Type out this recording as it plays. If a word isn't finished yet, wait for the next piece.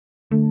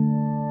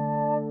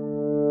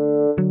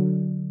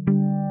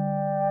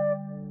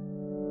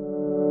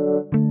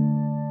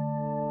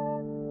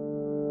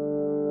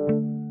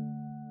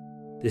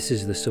This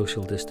is the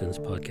Social Distance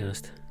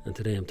Podcast, and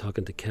today I'm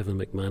talking to Kevin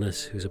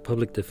McManus, who's a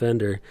public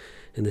defender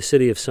in the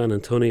city of San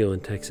Antonio in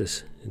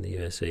Texas in the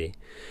USA.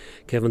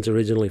 Kevin's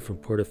originally from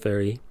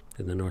Portaferry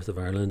in the north of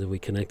Ireland, and we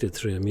connected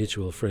through a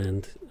mutual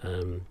friend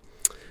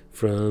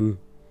from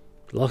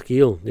Lough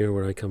Eel, near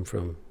where I come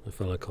from, a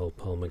fella called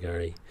Paul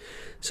McGarry.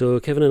 So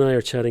Kevin and I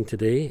are chatting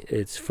today.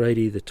 It's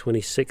Friday the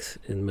 26th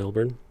in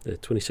Melbourne, the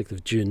 26th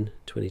of June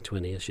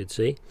 2020 I should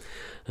say,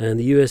 and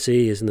the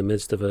USA is in the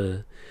midst of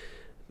a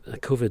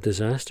COVID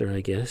disaster,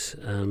 I guess.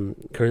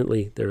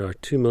 Currently, there are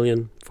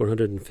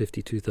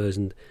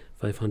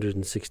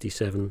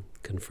 2,452,567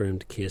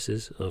 confirmed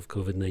cases of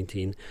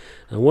COVID-19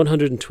 and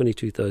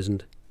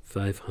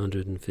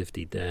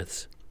 122,550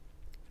 deaths.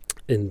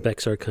 In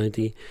Bexar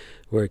County,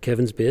 where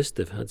Kevin's based,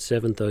 they've had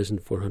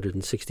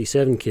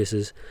 7,467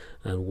 cases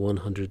and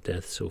 100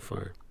 deaths so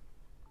far.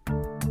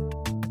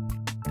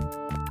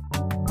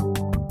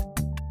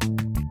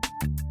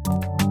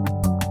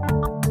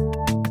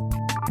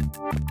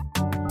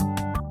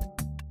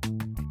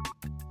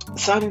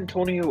 San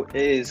Antonio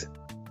it's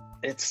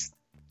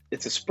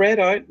a spread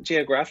out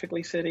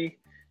geographically city.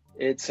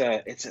 It's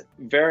a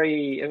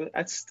very,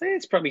 I'd say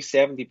it's probably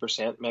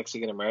 70%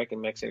 Mexican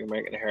American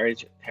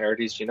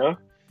heritage. You know,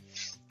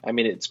 I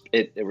mean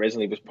it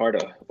originally was part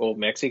of old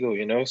Mexico.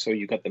 You know, so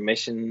you got the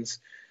missions,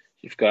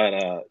 you've got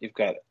a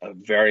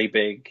very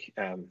big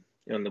on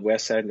the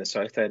west side and the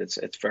south side.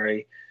 It's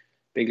very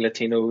big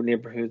Latino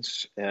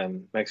neighborhoods,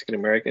 Mexican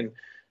American,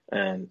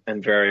 and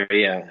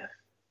very.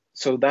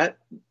 So that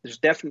there's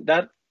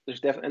definitely,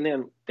 and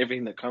then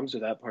everything that comes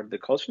with that part of the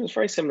culture is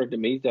very similar to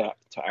me to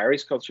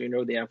Irish culture. You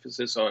know, the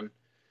emphasis on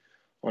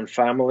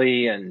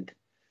family and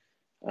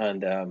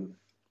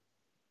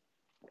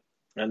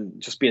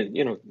just being,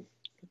 you know,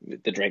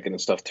 the drinking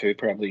and stuff too,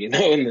 probably, you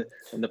know,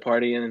 and the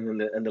partying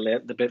and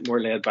the bit more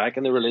laid back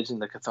in the religion,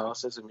 the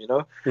Catholicism, you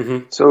know.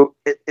 Mm-hmm. So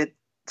it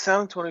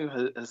San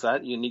Antonio has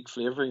that unique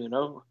flavor, you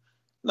know,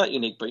 not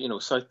unique, but you know,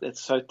 South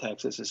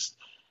Texas is.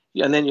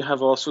 Yeah, and then you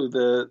have also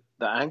the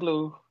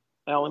Anglo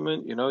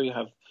element. You know, you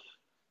have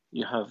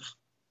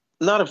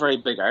not a very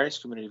big Irish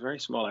community, very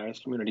small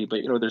Irish community,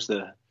 but you know, there's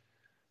a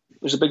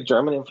big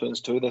German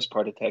influence too. This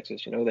part of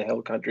Texas, you know, the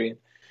Hill Country,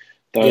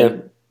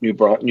 down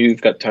you've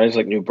got towns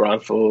like New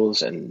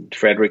Braunfels and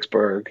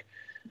Fredericksburg.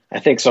 I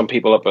think some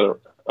people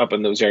up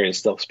in those areas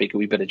still speak a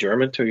wee bit of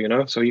German too. You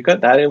know, so you got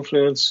that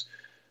influence.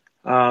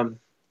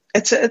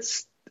 It's a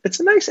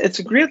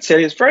great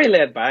city. It's very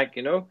laid back.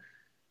 You know.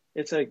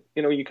 It's like,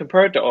 you know, you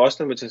compare it to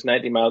Austin, which is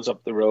 90 miles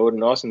up the road,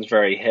 and Austin's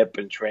very hip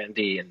and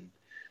trendy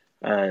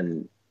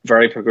and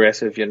very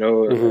progressive, you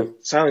know. Mm-hmm.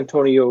 San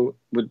Antonio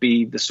would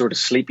be the sort of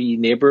sleepy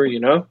neighbor,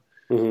 you know.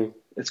 Mm-hmm.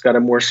 It's got a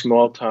more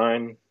small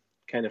town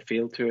kind of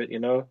feel to it, you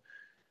know.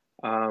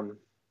 A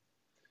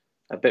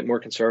bit more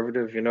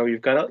conservative, you know. You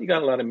got a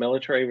lot of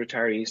military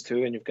retirees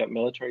too, and you've got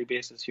military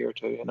bases here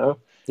too, you know.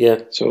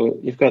 Yeah. So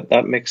you've got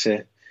that mix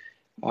of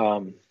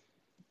a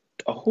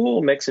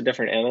whole mix of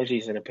different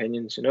energies and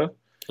opinions, you know.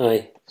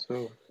 Aye.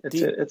 So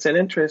it's an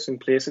interesting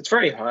place. It's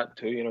very hot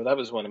too. You know, that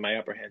was one of my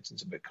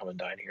apprehensions about coming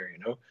down here. You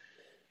know,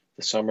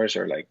 the summers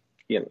are like,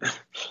 you know,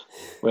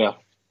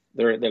 well,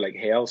 they're like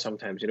hell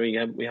sometimes. You know,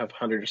 we have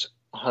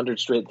 100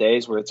 straight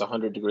days where it's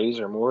 100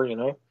 degrees or more. You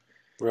know,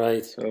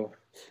 right. So,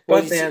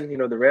 but then you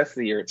know, the rest of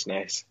the year it's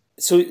nice.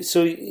 So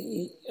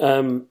you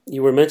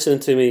were mentioning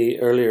to me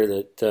earlier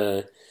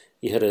that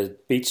you had a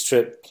beach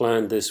trip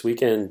planned this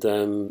weekend.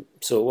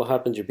 So what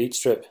happened to your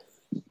beach trip?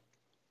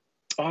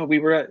 Oh, we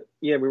were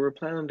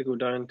planning to go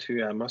down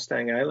to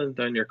Mustang Island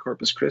down near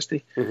Corpus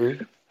Christi,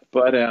 mm-hmm.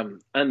 but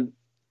and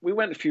we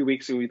went a few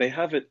weeks ago. They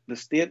have it. The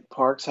state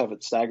parks have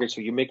it staggered,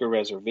 so you make a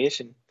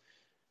reservation,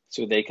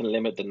 so they can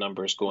limit the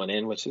numbers going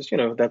in. Which is, you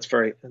know,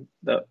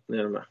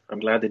 I'm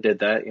glad they did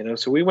that. You know,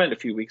 so we went a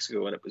few weeks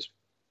ago, and it was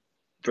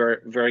very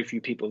very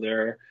few people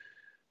there.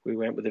 We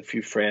went with a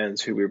few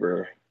friends who we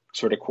were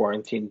sort of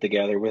quarantined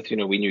together with. You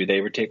know, we knew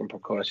they were taking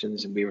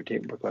precautions, and we were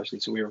taking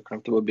precautions, so we were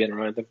comfortable being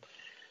around them.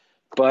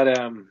 But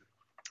and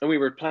we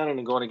were planning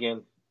on going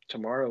again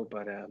tomorrow,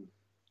 but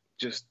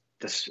just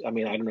this, I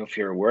mean, I don't know if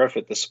you're aware of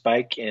it, the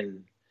spike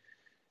in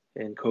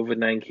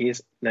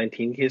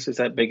COVID-19 cases,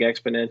 that big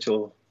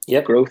exponential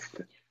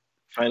growth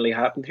finally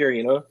happened here,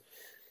 you know,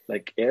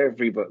 like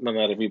everybody, well,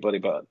 not everybody,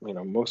 but, you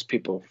know, most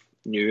people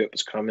knew it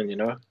was coming, you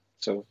know,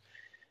 so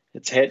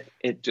it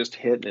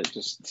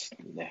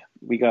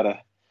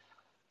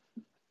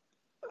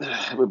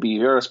would be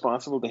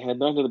irresponsible to head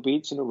down to the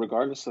beach, you know,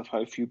 regardless of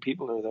how few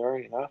people are there,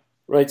 you know.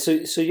 Right,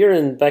 so you're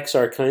in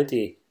Bexar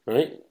County,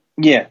 right?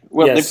 Yeah,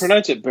 well, yes. They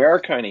pronounce it Bexar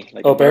County,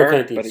 like Bexar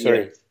County.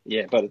 Sorry,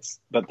 yeah, but it's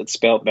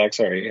spelled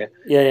Bexar. Yeah,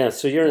 yeah.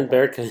 So you're in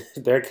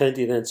Bexar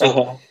County then.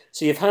 So,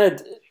 so you've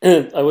had.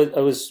 I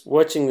was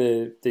watching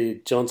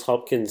the Johns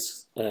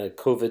Hopkins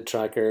COVID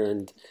tracker,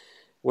 and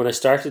when I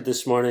started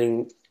this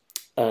morning,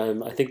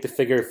 I think the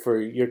figure for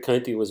your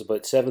county was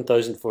about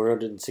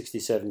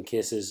 7,467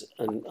 cases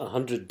and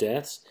 100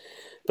 deaths.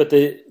 But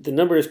the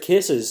number of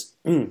cases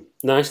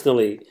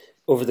nationally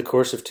over the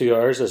course of 2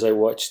 hours, as I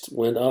watched,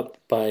 went up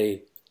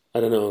by, I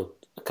don't know,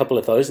 a couple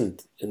of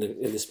thousand in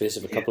the space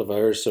of a couple of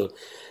hours.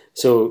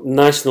 So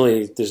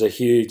nationally, there's a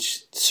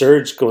huge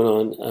surge going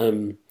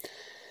on.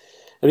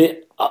 I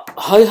mean,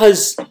 how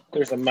has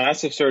there's a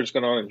massive surge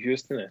going on in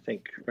Houston, I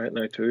think, right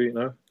now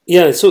too.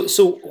 Yeah.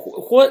 So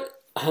what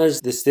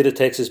has the state of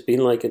Texas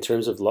been like in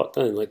terms of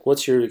lockdown? Like,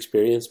 what's your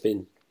experience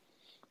been?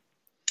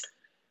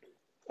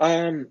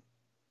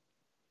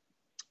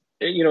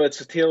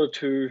 It's a tale of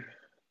two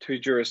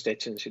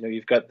jurisdictions.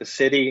 You've got the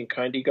city and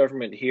county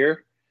government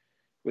here,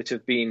 which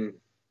have been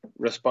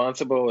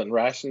responsible and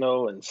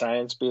rational and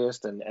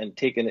science-based and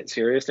taking it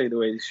seriously the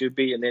way they should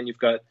be. And then you've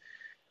got,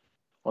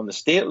 on the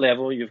state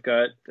level, you've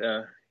got,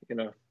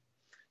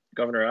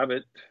 Governor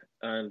Abbott,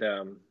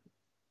 and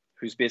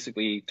who's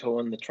basically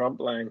towing the Trump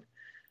line,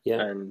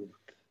 and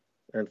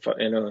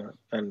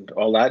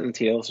all that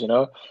entails,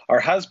 or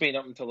has been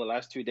up until the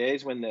last 2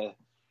 days when the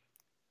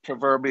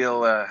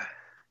proverbial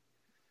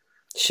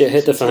shit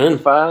hit the fan.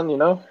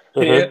 Uh-huh.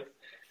 Yeah.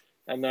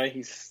 And now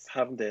he's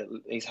having to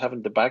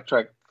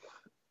backtrack,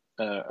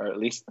 or at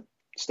least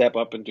step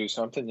up and do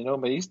something,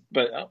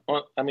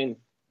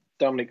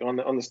 Dominic,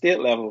 on the state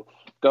level,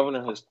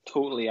 governor has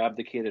totally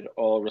abdicated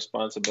all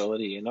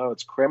responsibility.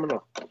 It's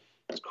criminal.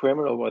 It's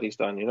criminal what he's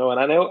done. And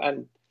I know,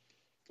 and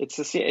it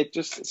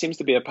just seems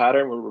to be a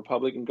pattern with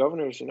Republican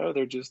governors.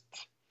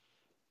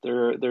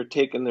 They're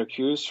taking their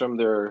cues from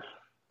their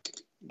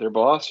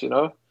boss.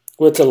 Well,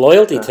 it's a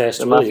loyalty test,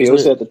 the really, mafiosi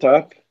isn't it? at the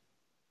top.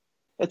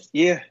 It's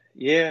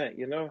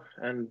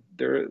and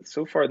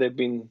so far they've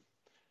been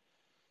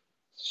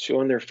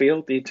showing their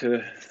fealty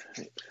to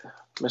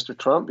Mr.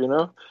 Trump.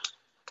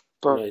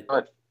 But,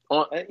 Right.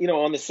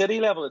 on the city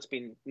level, it's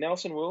been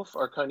Nelson Wolff,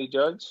 our county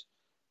judge,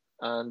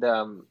 and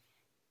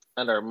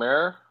our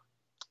mayor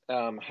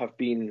have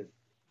been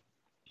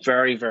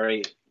very,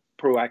 very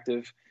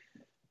proactive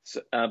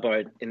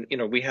about.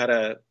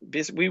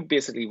 We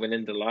basically went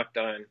into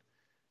lockdown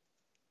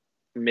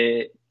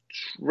right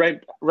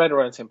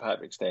around St.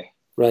 Patrick's Day.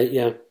 Right.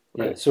 Yeah.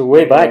 Right. So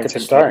way back at the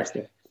start.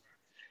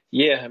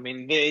 Yeah,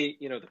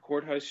 the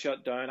courthouse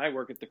shut down. I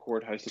work at the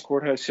courthouse. The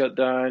courthouse shut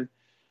down.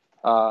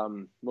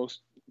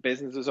 Most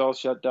businesses all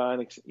shut down,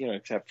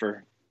 except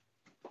for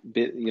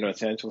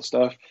essential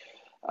stuff.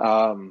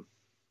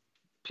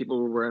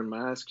 People were wearing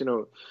masks.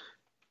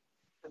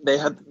 They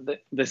had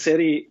the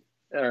city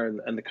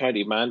and the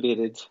county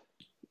mandated.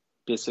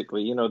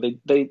 Basically,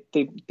 they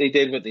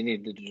did what they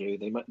needed to do.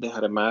 They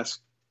had a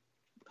mask.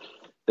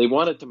 They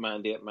wanted to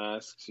mandate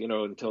masks,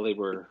 until they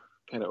were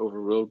kind of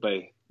overruled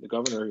by the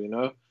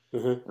governor,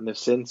 Mm-hmm. and they've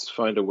since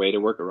found a way to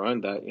work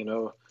around that,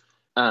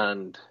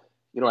 and.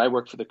 I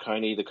work for the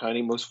county. The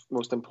county,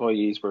 most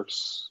employees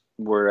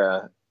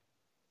were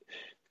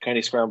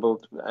county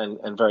scrambled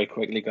and very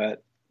quickly got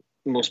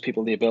most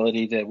people the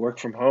ability to work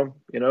from home.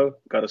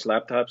 Got us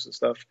laptops and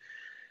stuff.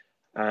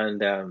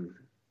 And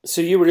so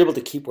you were able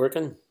to keep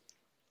working?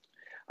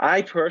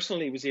 I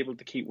personally was able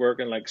to keep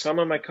working. Like some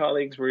of my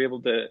colleagues were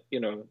able to,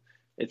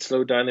 it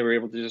slowed down. They were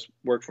able to just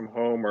work from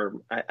home. Or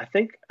I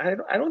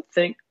don't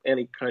think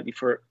any county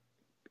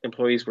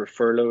employees were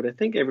furloughed. I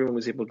think everyone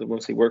was able to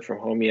mostly work from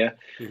home. Yeah.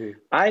 Mm-hmm.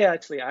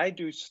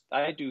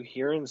 I do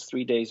hearings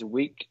 3 days a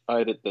week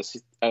out at the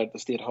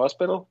state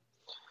hospital,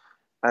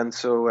 and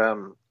so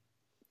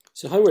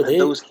how were they?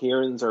 Those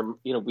hearings are,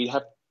 we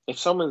have, if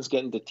someone's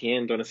getting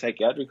detained on a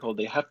psychiatric hold,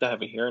 they have to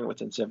have a hearing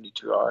within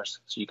 72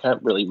 hours. So you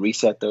can't really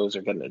reset those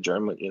or get an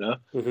adjournment.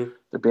 Mm-hmm.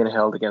 They're being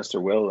held against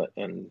their will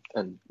and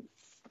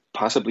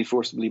possibly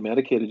forcibly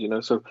medicated.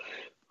 So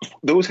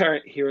those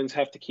hearings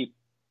have to keep.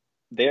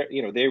 They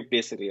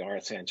basically are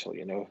essential,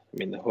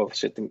 the whole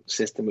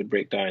system would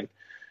break down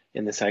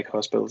in the psych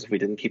hospitals if we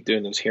didn't keep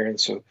doing those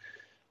hearings. So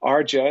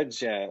our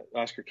judge,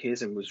 Oscar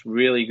Kazin, was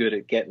really good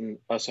at getting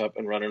us up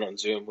and running on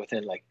Zoom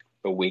within like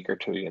a week or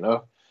two,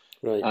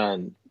 Right.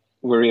 And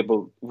we're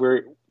able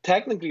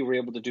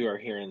to do our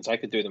hearings. I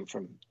could do them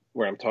from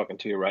where I'm talking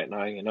to you right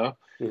now,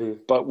 Mm-hmm.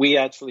 but we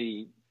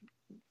actually,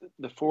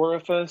 the four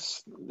of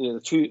us,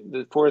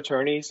 the four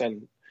attorneys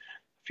and a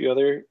few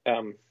other,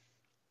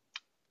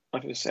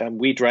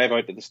 we drive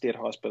out to the state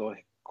hospital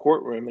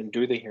courtroom and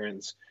do the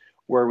hearings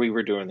where we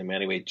were doing them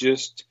anyway.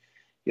 Just,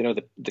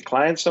 the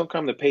clients don't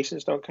come, the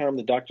patients don't come,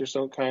 the doctors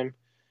don't come.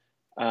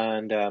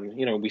 And,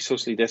 we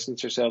socially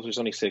distance ourselves. There's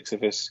only 6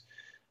 of us.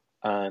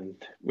 And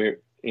we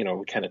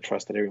kind of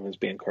trust that everyone's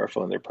being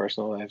careful in their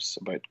personal lives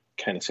about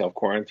kind of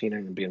self-quarantining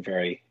and being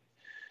very,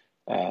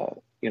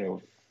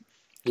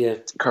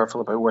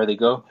 careful about where they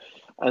go.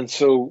 And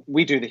so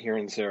we do the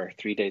hearings there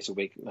 3 days a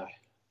week now.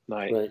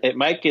 Right. It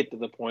might get to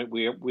the point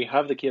where we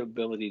have the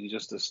capability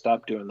to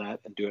stop doing that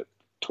and do it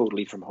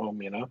totally from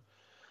home,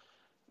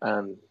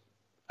 and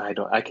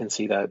I can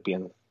see that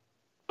being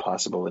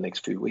possible the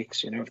next few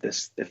weeks,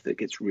 if it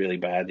gets really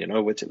bad,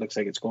 which it looks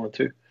like it's going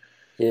to.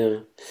 Yeah.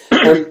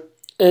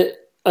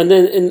 And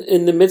then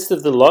in the midst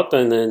of the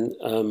lockdown, then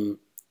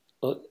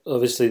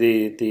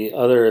obviously the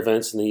other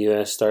events in the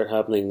US start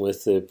happening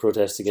with the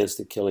protests against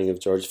the killing of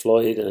George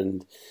Floyd,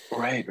 and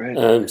Right,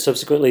 right.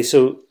 subsequently.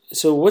 So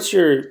what's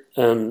your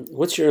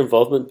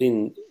involvement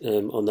been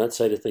on that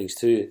side of things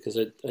too? Because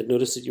I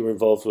noticed that you were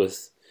involved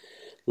with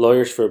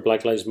Lawyers for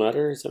Black Lives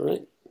Matter. Is that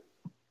right?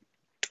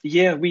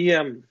 Yeah, we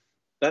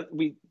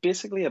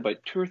basically about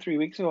 2 or 3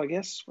 weeks ago, I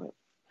guess.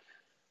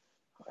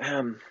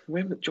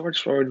 When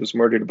George Floyd was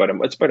murdered,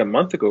 it's about a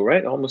month ago,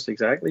 right? Almost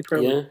exactly,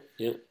 probably. Yeah,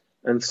 yeah.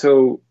 And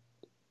so,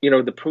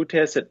 the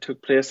protests that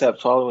took place that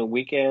following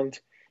weekend,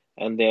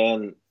 and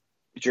then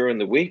during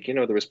the week,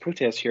 there was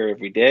protests here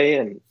every day,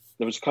 and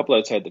there was a couple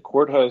outside the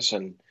courthouse,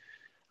 and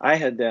I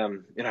had,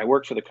 I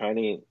worked for the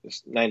county,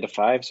 it's 9 to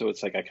 5, so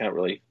it's like I can't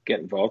really get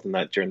involved in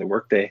that during the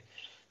workday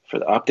for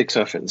the optics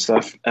of it and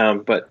stuff.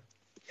 But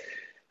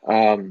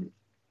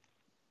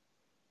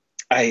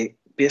I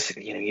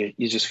basically,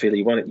 you just feel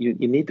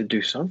you need to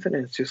do something.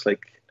 And it's just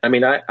like, I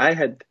mean, I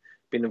had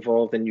been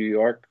involved in New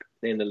York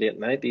in the late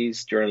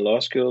 90s during law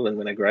school. And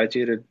when I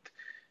graduated,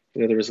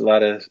 there was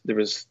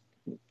Amadou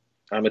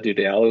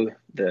Diallo,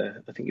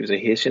 I think he was a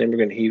Haitian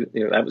immigrant.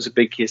 That was a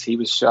big case. He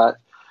was shot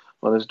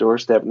on his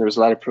doorstep, and there was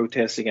a lot of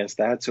protests against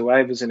that. So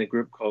I was in a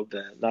group called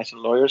the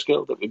National Lawyers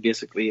Guild that would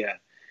basically,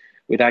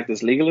 we'd act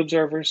as legal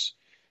observers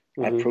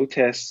at Hmm.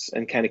 protests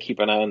and kind of keep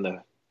an eye on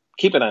the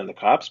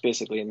cops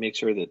basically, and make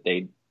sure that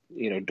they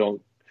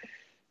don't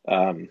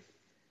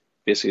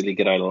basically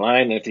get out of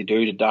line. And if they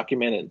do, to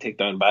document it and take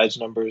down badge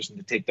numbers and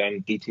to take down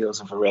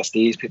details of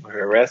arrestees, people who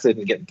are arrested,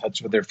 and get in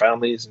touch with their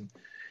families and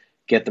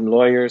get them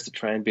lawyers to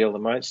try and bail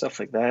them out, stuff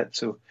like that.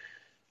 So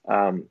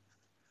that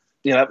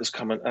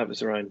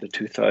was around the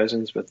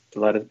 2000s with a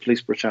lot of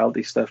police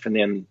brutality stuff. And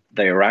then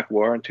the Iraq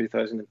War in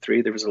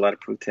 2003, there was a lot of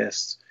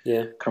protests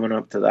Yeah. coming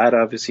up to that,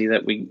 obviously,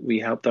 that we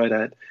helped out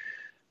at.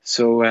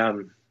 So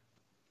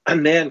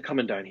and then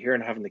coming down here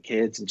and having the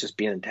kids and just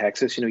being in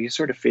Texas, you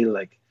sort of feel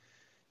like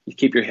you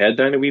keep your head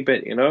down a wee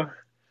bit, even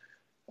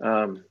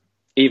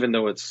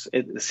though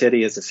the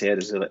city, as I said,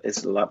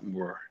 is a lot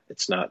more.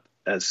 It's not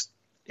as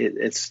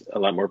it's a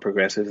lot more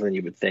progressive than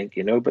you would think,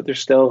 but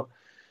there's still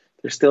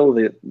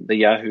the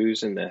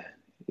yahoos and the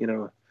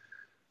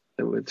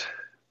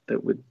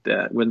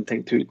that wouldn't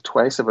think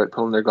twice about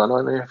pulling their gun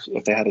on there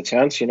if they had a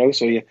chance,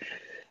 So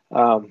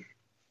um,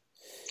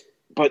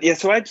 but yeah,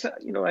 so I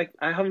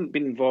haven't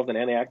been involved in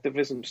any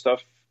activism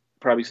stuff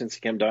probably since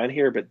he came down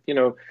here. But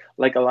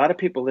like a lot of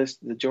people,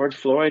 the George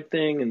Floyd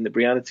thing and the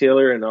Breonna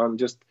Taylor and on,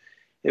 just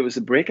it was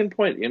a breaking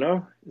point.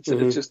 It's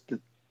Hmm. just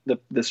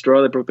the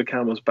straw that broke the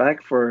camel's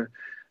back for,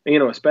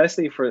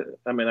 especially for.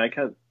 I mean, I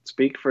can't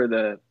speak for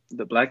the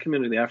Black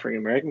community, the African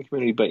American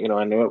community, but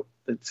I know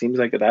it seems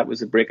like that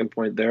was a breaking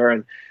point there,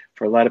 and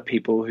for a lot of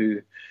people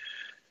who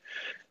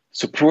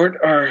support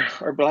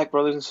our Black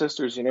brothers and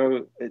sisters,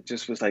 it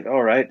just was like,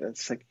 all right,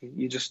 it's like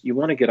you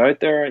want to get out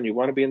there and you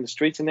want to be in the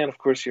streets. And then of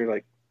course you're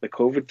like, the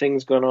COVID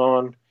thing's going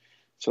on.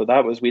 So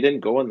we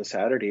didn't go on the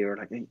Saturday, or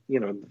like,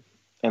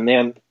 and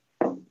then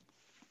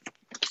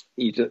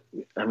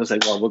I was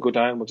like, well, we'll go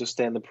down, we'll just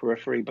stay in the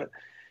periphery. But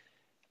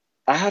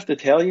I have to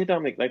tell you,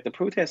 Dominic, like the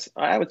protests,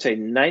 I would say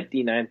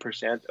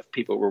 99% of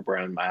people were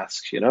wearing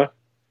masks,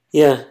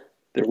 Yeah.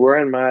 they're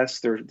wearing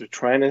masks. They're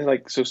trying to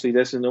like socially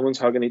distance. No one's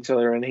hugging each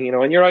other or anything,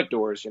 and you're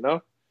outdoors,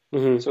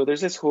 Hmm. So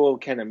there's this whole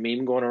kind of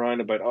meme going around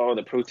about, oh,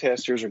 the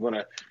protesters are going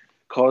to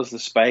cause the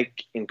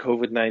spike in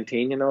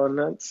COVID-19, and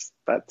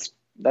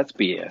that's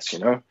BS, You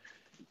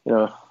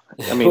know,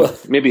 I mean, Well,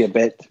 maybe a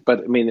bit, but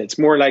I mean, it's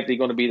more likely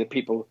going to be the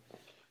people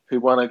who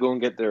want to go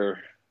and get their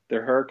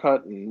hair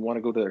cut and want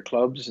to go to their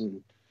clubs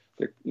and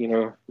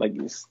like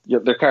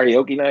their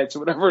karaoke nights or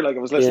whatever. Like I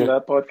was listening yeah.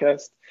 to that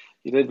podcast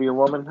you did with your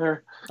woman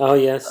here, Oh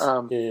yes.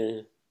 um,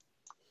 Yeah.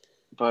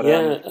 but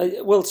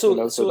Yeah. Well, so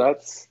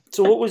that's.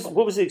 so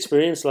what was the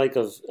experience like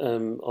of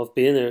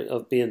being there,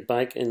 of being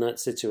back in that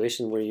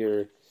situation where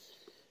you're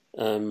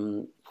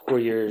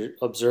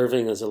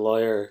observing as a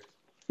lawyer?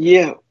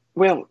 Yeah,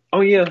 well,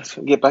 oh yeah, let's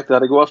get back to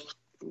that. I go off.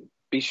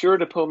 Be sure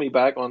to pull me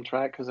back on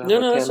track because I have No,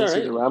 a no, that's all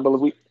tendency to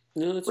right.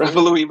 No, that's all right.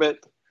 ramble a wee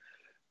bit.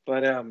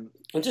 But I'm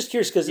just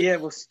curious because yeah,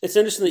 well, it's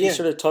interesting that you yeah,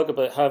 sort of talk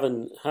about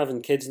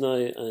having kids now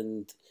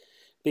and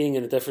being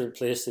in a different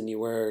place than you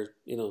were,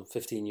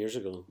 15 years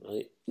ago,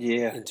 right?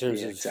 yeah, In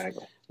terms yeah, of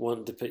exactly,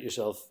 wanting to put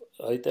yourself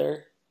out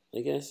there, I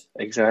guess.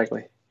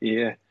 exactly,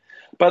 yeah.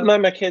 But now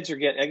my kids are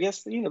getting. I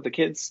guess the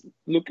kids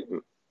look.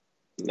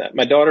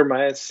 My daughter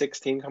Maya's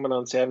 16, coming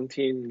on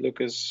 17.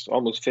 Luca's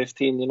almost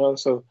 15.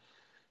 So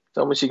it's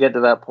almost you get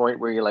to that point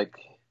where you're like,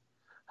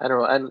 I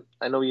don't know.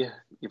 I know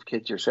you've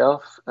kids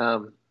yourself.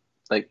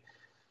 Like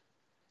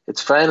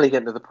it's finally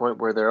getting to the point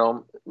where they're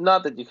all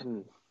not that you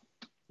can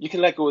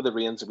let go of the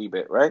reins a wee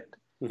bit, right?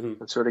 Hmm.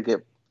 And sort of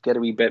get a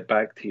wee bit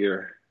back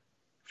to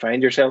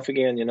find yourself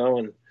again,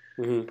 and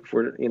Hmm.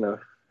 before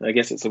I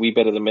guess it's a wee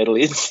bit of the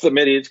the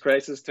mid age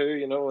crisis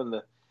too, and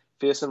the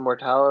facing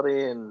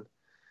mortality and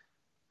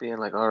being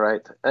like, all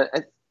right,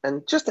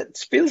 and just it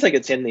feels like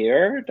it's in the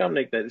air,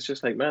 Dominic. That it's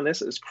just like, man,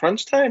 this is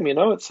crunch time,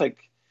 It's like,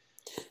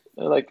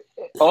 Like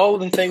all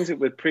the things that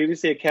would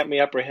previously have kept me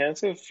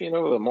apprehensive,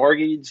 the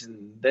mortgage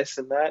and this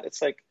and that.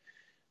 It's like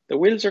the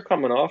wheels are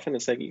coming off, and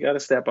it's like you got to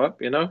step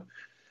up.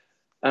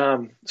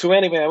 So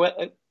anyway,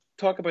 I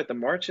talk about the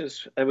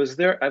marches. I was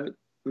there.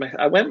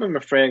 I went with my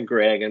friend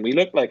Greg, and we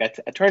looked like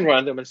I turned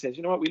around to him and said,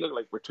 "You know what? We look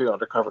like we're two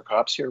undercover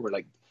cops here. We're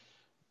like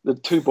the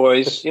two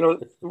boys.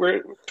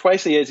 We're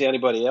twice the age of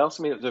anybody else.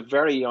 I mean, it was a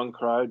very young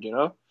crowd.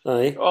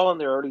 Aye. All in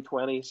their early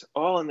 20s,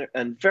 all in their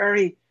and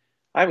very.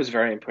 I was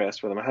very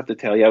impressed with them. I have to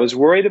tell you, I was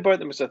worried about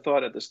them as I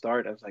thought at the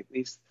start. I was like,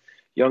 these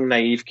young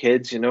naive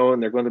kids, and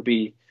they're going to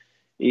be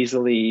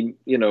easily,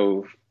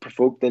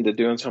 provoked into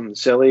doing something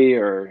silly,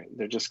 or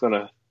they're just going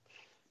to.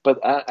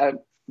 But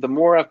the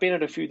more I've been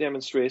at a few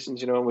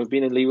demonstrations, and we've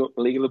been in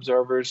legal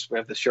observers, we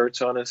have the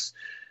shirts on us,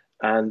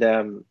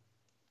 and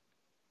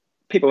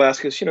people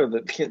ask us,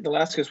 they'll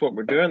ask us what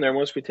we're doing there. And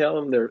once we tell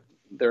them,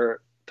 they're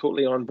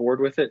totally on board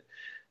with it.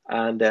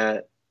 And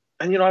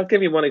I'll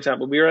give you one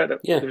example. We were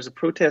at there was a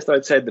protest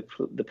outside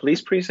the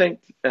police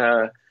precinct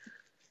the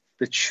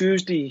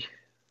Tuesday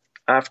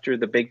after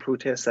the big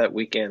protest that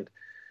weekend.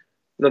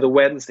 No, the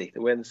Wednesday,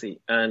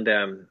 and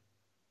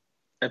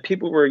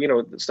people were,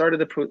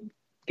 started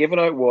giving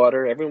out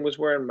water. Everyone was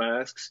wearing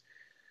masks.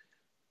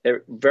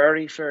 They're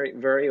very, very,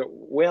 very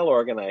well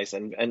organized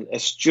and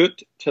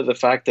astute to the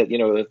fact that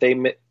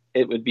that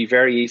it would be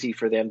very easy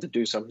for them to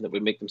do something that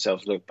would make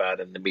themselves look bad,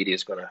 and the media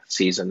is going to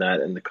seize on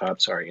that, and the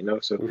cops are,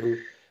 So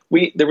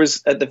there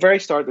was at the very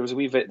start there was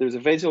a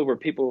visual where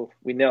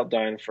we knelt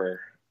down for,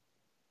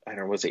 I don't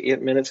know, was it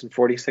 8 minutes and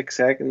 46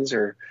 seconds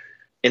or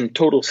in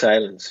total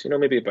silence?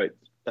 Maybe about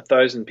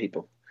 1,000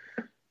 people,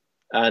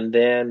 and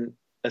then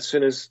as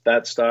soon as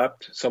that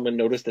stopped, someone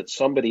noticed that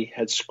somebody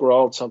had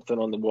scrawled something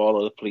on the wall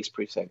of the police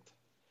precinct.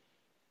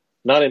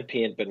 Not in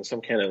paint, but in some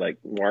kind of like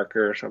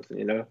marker or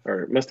something,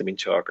 or it must have been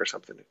chalk or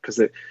something.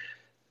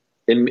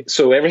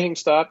 So everything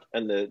stopped,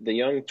 and the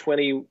young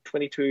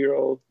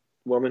 22-year-old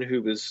woman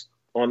who was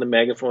on the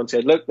megaphone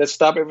said, "Look, let's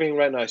stop everything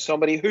right now.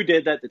 Somebody who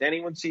did that, did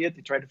anyone see it?"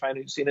 They tried to find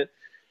who'd seen it.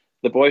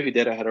 The boy who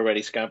did it had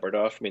already scampered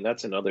off. I mean,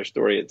 that's another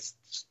story. It's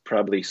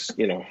probably,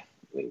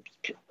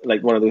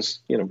 like one of those,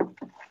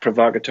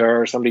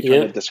 provocateur or somebody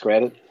trying to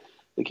discredit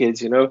the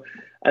kids,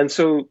 And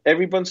so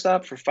everyone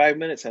stopped for 5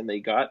 minutes, and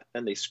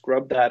they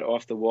scrubbed that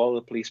off the wall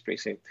of the police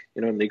precinct,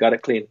 and they got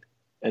it clean,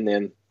 and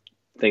then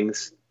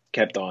things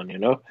kept on,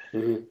 Now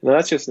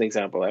that's just an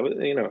example.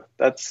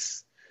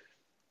 That's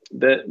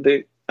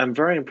I'm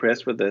very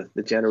impressed with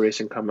the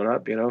generation coming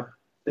up,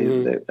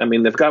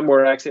 they've got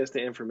more access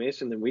to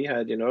information than we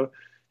had,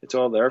 It's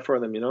all there for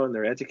them, and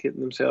they're educating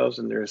themselves,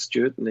 and they're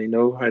astute, and they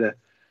know how to,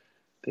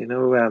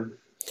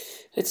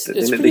 they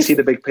see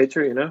the big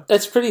picture,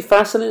 It's pretty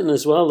fascinating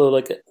as well, though.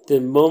 Like the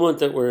moment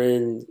that we're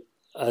in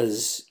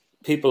as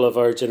people of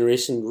our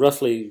generation,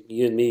 roughly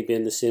you and me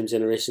being the same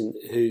generation,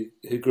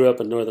 who grew up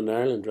in Northern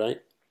Ireland,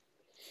 right?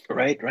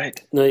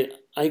 Right. Now,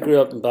 I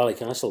grew up in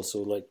Ballycastle,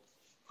 so like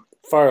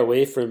far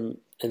away from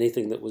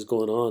anything that was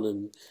going on,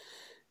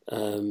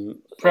 and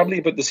probably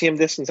about the same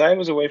distance I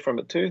was away from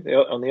it too.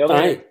 On the other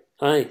end.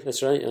 Aye,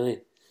 that's right.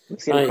 Aye, the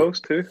same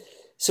coast too.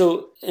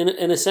 So,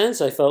 in a sense,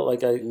 I felt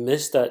like I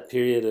missed that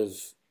period of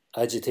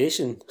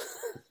agitation.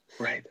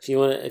 Right.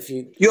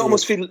 You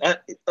almost feel.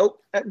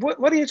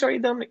 What age are you,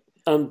 Dominic?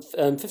 I'm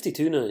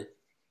 52 now.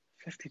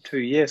 52,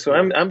 yeah. So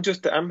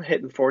I'm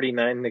hitting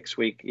 49 next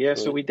week. Yeah. Right.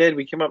 So we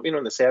came up,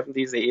 in the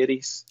 70s, the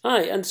 80s.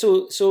 Aye, and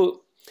so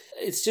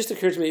it's just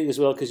occurred to me as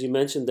well, because you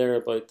mentioned there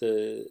about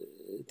the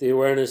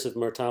awareness of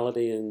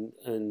mortality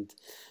and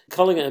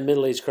calling it a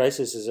middle-age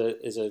crisis is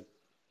a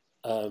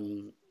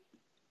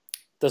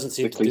doesn't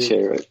seem to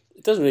cliche, right?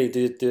 It doesn't really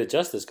do it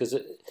justice, because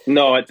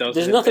no, it doesn't.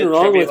 There's nothing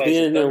wrong with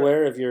being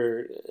aware of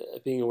your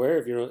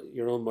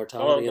own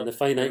mortality and the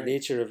finite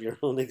nature of your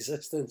own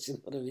existence. You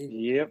know what I mean?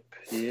 Yep.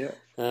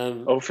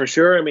 Yeah. For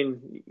sure. I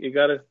mean, you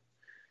gotta.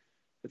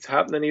 It's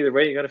happening either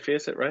way. You gotta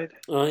face it, right?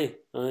 Aye.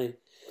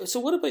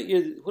 So what about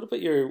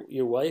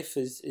your wife?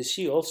 Is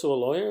she also a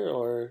lawyer,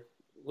 or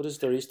what does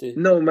Doris do?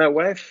 No, my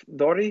wife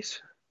Dora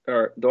is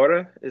her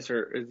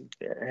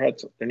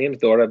name's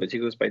Dora, but she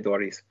goes by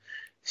Doris.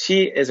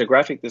 She is a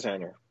graphic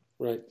designer.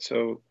 Right.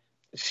 So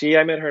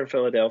I met her in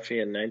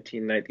Philadelphia in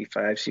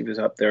 1995. She was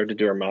up there to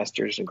do her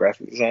master's in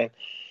graphic design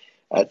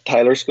at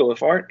Tyler School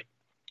of Art,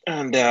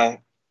 and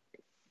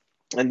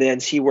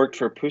then she worked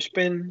for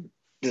Pushpin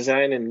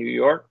Design in New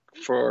York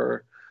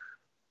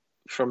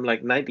from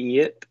like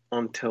 98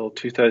 until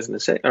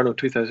 2006. Or no,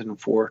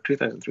 2004,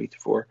 2003 to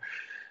 4,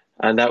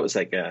 and that was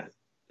like a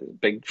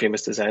big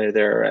famous designer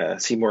there,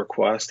 Seymour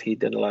Quast. He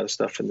did a lot of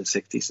stuff in the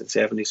 60s and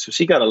 70s, so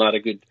she got a lot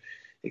of good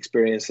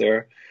experience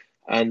there.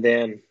 And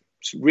then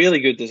really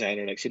good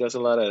designer, like she does a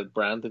lot of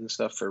branding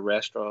stuff for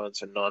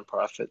restaurants and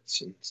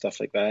non-profits and stuff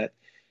like that,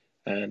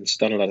 and she's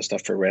done a lot of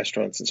stuff for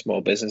restaurants and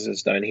small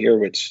businesses down here,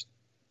 which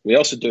we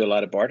also do a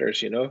lot of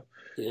barters,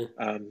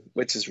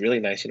 which is really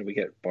nice. We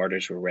get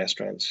barters with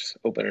restaurants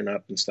opening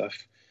up and stuff.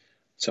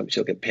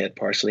 She'll get paid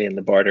partially in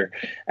the barter.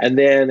 And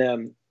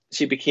then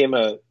she became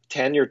a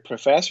tenured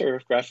professor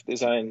of graphic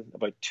design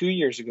about 2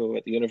 years ago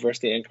at the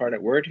University of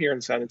Incarnate Word here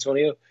in San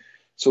Antonio.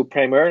 So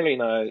primarily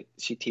now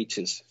she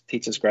teaches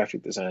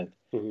graphic design,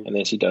 Mm-hmm. and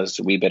then she does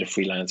a wee bit of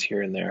freelance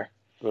here and there.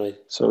 Right.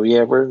 So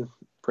yeah,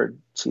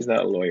 she's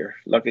not a lawyer.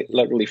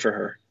 Luckily for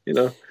her, you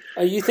know.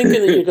 Are you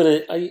thinking that you're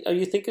gonna? Are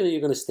you thinking that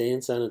you're gonna stay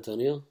in San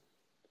Antonio?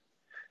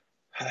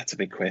 That's a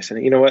big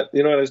question. You know what?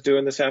 You know what I was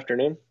doing this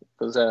afternoon?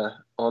 I was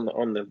on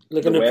the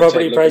Looking at website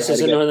property looking at how prices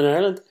to in get Northern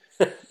Ireland?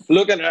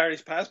 looking at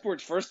Irish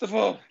passports first of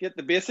all. Get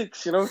the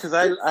basics, you know, because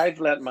I've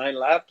let mine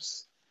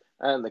lapse,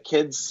 and the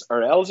kids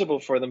are eligible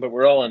for them, but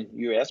we're all on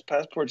U.S.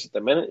 passports at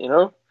the minute, you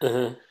know.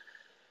 Uh-huh.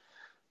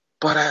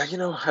 But you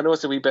know, I know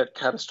it's a wee bit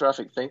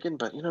catastrophic thinking,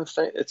 but you know,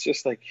 it's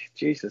just like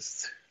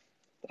Jesus.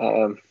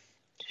 Um,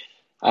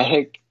 I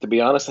think, to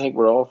be honest, I think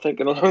we're all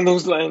thinking along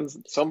those lines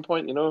at some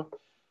point. You know,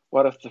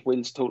 what if the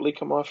wheels totally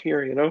come off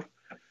here? You know.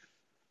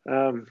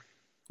 Um,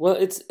 Well,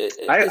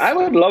 I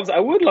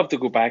would love to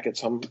go back at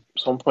some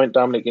point,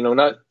 Dominic. You know,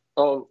 not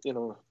all, you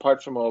know,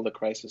 apart from all the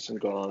crisis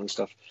and going on and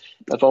stuff.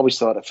 I've always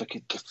thought if I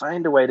could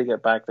find a way to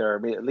get back there,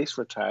 or at least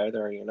retire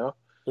there, you know,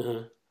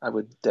 uh-huh. I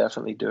would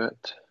definitely do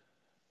it.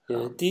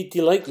 Yeah. Do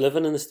you like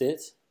living in the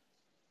States?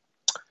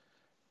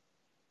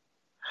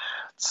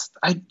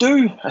 I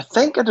do. I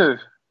think I do.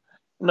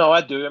 No,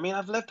 I do. I mean,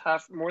 I've lived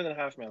more than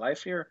half my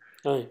life here.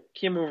 Aye.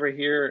 Came over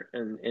here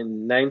in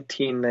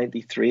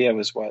 1993. I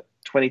was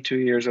 22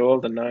 years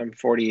old, and now I'm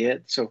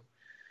 48. So,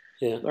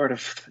 Yeah. Lord,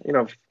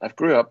 I've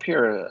grew up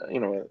here, you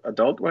know,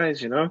 adult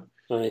wise, you know,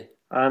 Aye.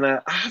 and I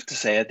have to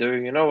say I do.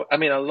 You know, I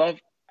mean,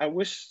 I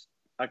wish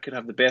I could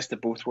have the best of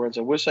both worlds.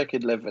 I wish I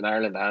could live in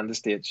Ireland and the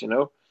States. You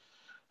know,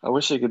 I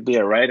wish I could be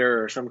a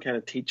writer or some kind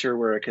of teacher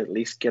where I could at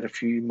least get a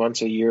few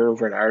months a year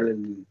over in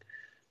Ireland.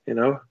 You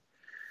know,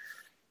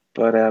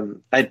 but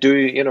I do.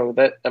 You know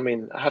that. I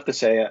mean, I have to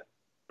say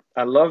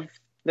I love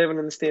living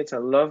in the States. I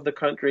love the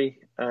country,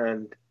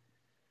 and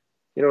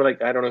you know,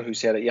 like I don't know who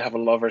said it. You have a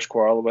lover's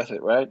quarrel with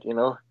it, right? You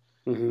know,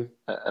 Mm-hmm.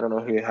 I don't know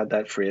who had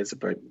that phrase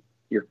about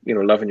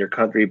loving your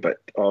country, but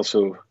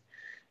also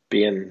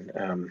being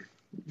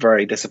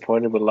very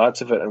disappointed with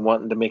lots of it and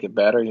wanting to make it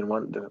better and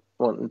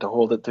wanting to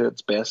hold it to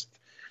its best,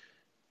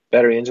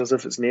 better angels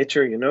of its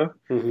nature, you know.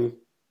 Mm-hmm.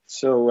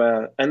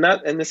 So and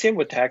the same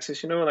with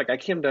Texas, you know. Like I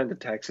came down to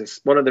Texas.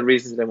 One of the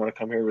reasons I want to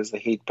come here was the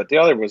heat, but the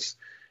other was,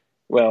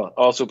 well,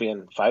 also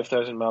being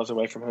 5,000 miles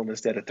away from home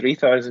instead of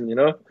 3,000, you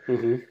know.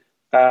 Mm-hmm.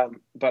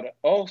 But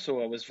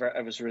also I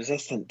was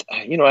resistant.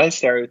 You know, I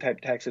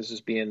stereotyped Texas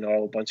as being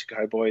all a bunch of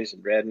cowboys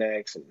and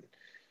rednecks and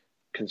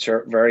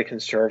very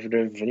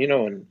conservative, and you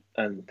know,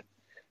 and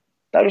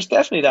there's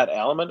definitely that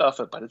element of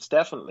it, but it's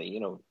definitely,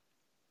 you know,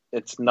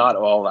 it's not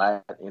all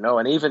that, you know,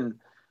 and even,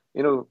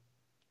 you know,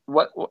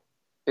 what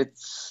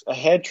it's a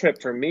head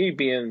trip for me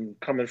being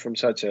coming from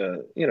such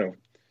a, you know,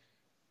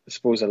 I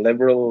suppose a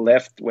liberal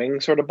left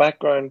wing sort of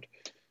background,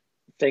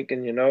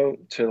 thinking, you know,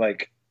 to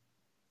like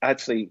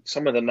actually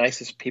some of the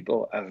nicest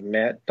people I've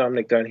met,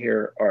 Dominic, down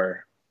here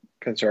are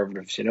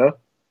conservatives, you know,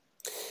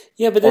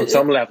 Yeah, but on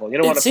some level, you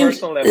know, it on a seems,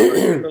 personal level or a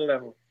human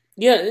level.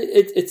 yeah,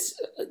 it's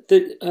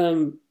the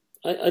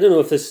I don't know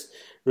if this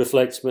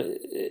reflects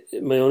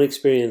my own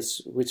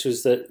experience, which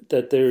was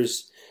that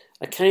there's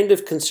a kind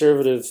of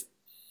conservative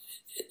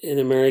in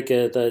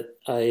America that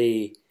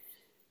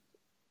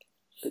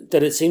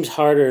it seems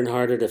harder and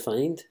harder to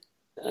find.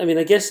 I mean,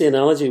 I guess the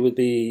analogy would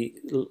be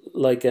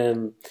like,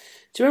 do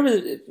you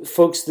remember,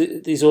 folks,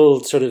 these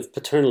old sort of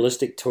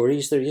paternalistic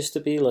Tories there used to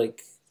be,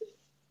 like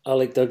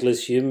Alec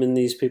Douglas Hume and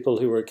these people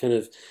who were kind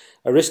of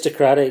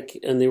aristocratic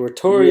and they were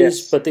Tories,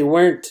 Yes. but they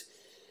weren't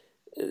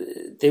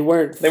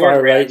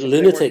far right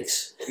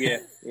lunatics.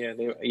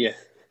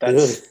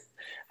 That's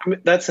I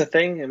mean, that's the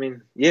thing. I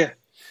mean, yeah.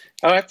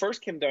 When I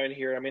first came down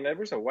here, I mean, there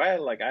was a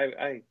while like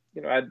I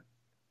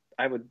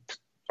would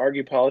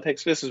argue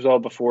politics. This was all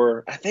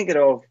before. I think it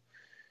all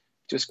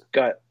just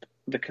got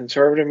the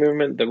conservative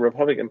movement, the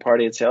Republican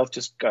Party itself,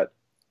 just got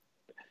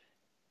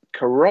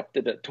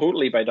corrupted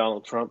totally by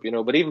Donald Trump. You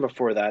know, but even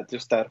before that,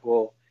 just that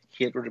whole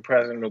hatred of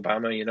President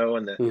Obama, you know,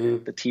 and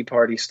the Tea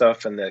Party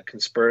stuff and the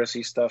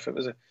conspiracy stuff.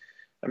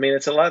 I mean,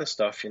 it's a lot of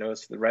stuff. You know,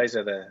 it's the rise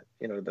of the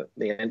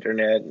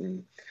internet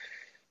and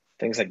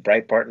things like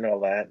Breitbart and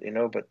all that. You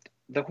know, but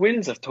the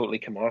wheels have totally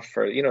come off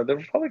for, you know, the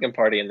Republican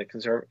Party and the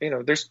conservative. You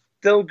know, there's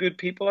still good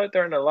people out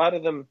there, and a lot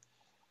of them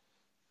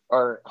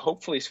are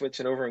hopefully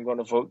switching over and going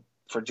to vote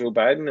for Joe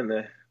Biden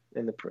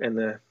in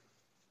the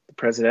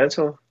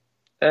presidential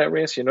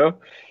race. You know,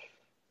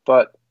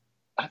 but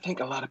I think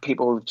a lot of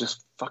people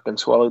just fucking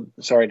swallowed.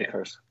 Sorry to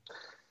curse.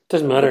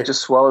 Doesn't matter.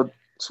 Just swallowed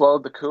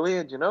the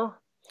Kool-Aid. You know,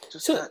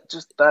 just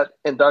that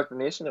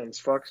indoctrination on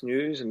Fox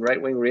News and right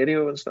wing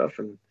radio and stuff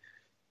and.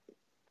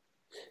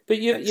 But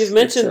you've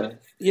mentioned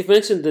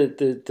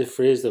the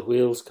phrase "the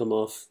wheels come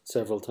off"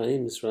 several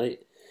times, right?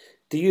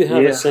 Do you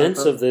have a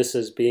sense of this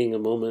as being a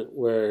moment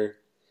where,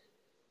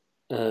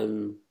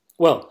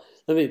 well,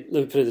 let me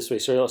put it this way.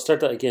 Sorry, I'll start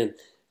that again.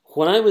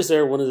 When I was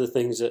there, one of the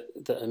things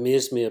that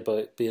amazed me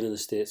about being in the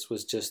States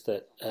was just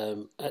that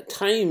at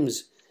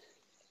times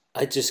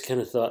I just kind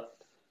of thought,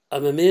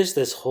 I'm amazed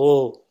this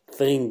whole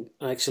thing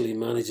actually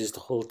manages to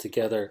hold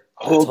together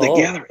at Hold all.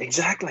 together,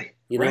 exactly.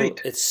 You know,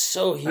 Right. it's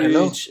so I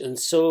know. huge and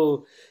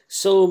so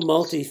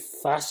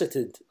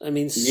multifaceted. I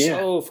mean, Yeah.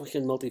 so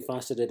fucking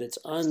multifaceted. It's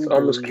It's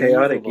almost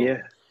chaotic. unbelievable.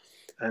 Yeah.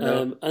 I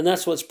know. And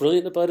that's what's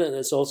brilliant about it, and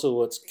it's also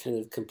what's kind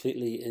of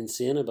completely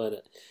insane about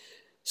it.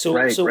 So,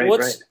 Right. so Right. Right.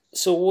 what's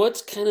so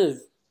what's kind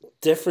of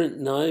different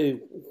now,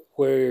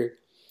 where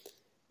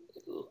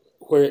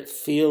where it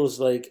feels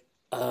like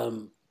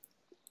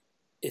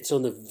it's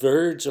on the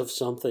verge of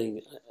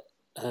something,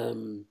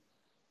 um,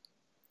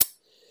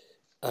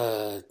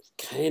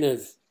 kind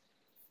of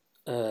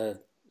uh,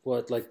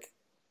 what like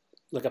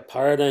a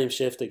paradigm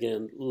shift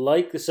again,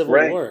 like the Civil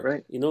Right. War.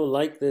 Right. You know,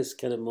 like this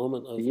kind of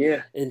moment of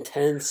Yeah.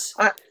 intense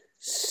I. You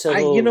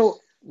civil know,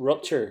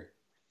 rupture.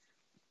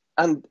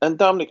 and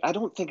Dominic, I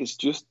don't think it's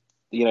just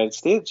the United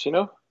States. You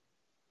know,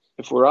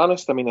 if we're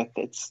honest, I mean,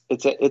 it's.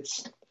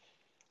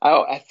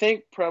 I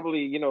think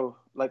probably,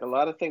 like a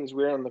lot of things,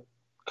 we're on the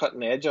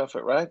cutting edge of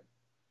it, right?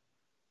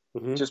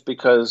 Hmm. Just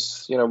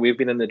because, we've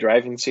been in the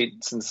driving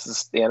seat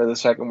since the end of the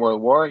Second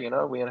World War.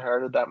 We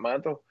inherited that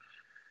mantle,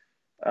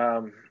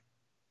 um,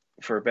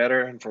 for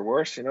better and for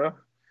worse.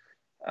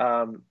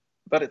 Um,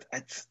 but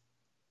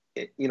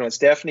it's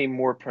definitely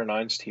more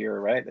pronounced here,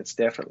 right? It's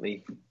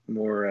definitely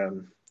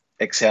more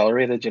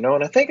accelerated,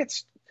 and I think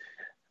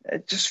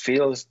it just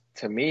feels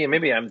to me, and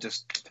maybe I'm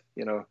just,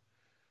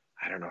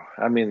 I don't know.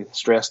 I mean,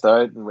 stressed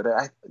out and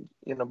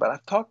but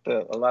I've talked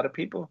to a lot of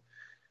people,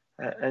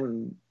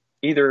 and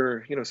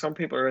either, some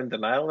people are in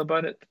denial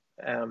about it.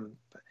 It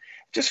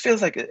just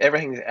feels like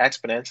everything's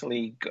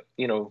exponentially,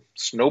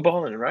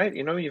 snowballing, right?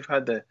 You've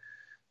had the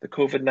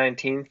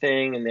COVID-19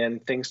 thing, and then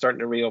things starting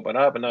to reopen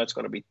up, and now it's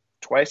going to be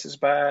twice as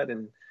bad,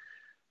 and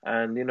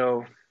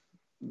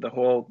the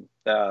whole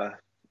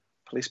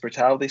police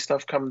brutality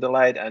stuff coming to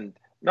light, and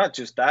not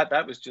just that.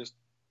 That was just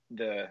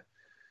the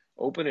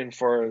opening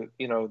for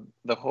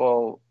the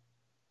whole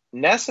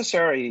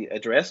necessary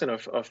addressing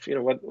of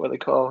what they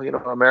call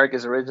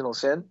America's original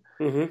sin,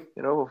 Hmm.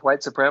 with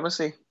white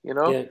supremacy.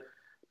 Yeah.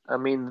 I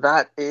mean,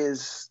 that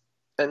is,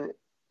 and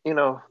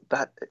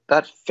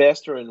that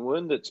festering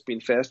wound that's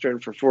been festering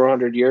for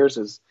 400 years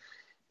is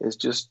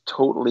just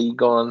totally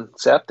gone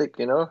septic.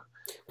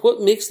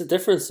 What makes the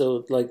difference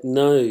though, like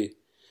now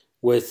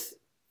with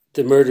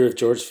the murder of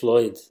George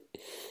Floyd?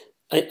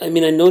 I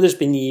mean, I know there's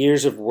been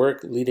years of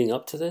work leading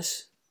up to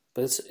this,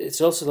 but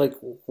it's also like,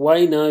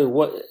 why now?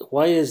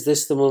 Why is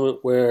this the moment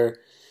where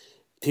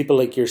people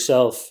like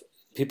yourself,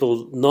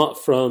 people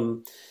not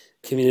from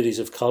communities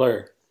of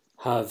color,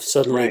 have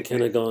suddenly Right.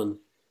 kind of gone,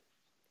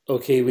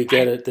 okay, we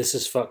get I it, this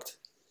is fucked,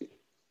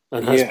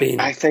 and has Yeah, been.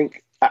 I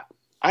think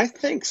I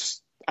think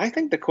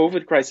the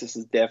COVID crisis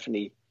is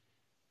definitely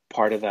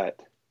part of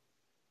that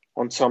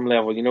on some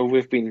level.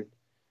 We've been.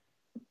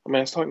 I mean,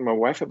 I was talking to my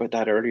wife about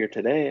that earlier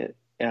today.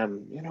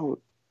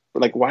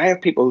 Like, why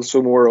have people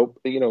so more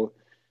open?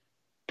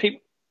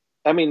 People.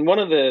 I mean, one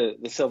of the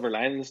silver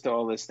linings to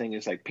all this thing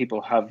is like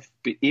people have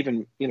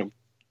even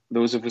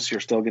those of us who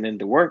are still getting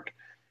into work.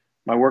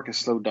 My work has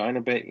slowed down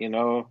a bit.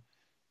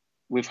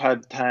 We've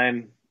had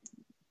time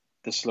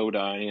to slow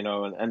down,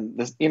 and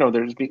this,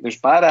 there's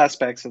bad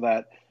aspects of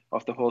that,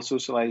 of the whole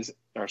social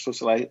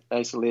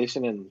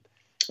isolation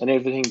and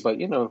everything. But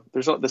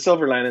there's the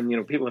silver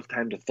lining. People have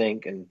time to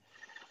think and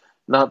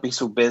not be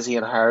so busy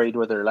and harried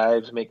with their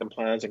lives, making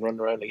plans and running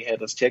around like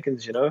headless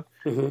chickens.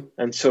 Hmm.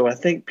 And so I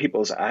think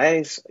people's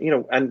eyes,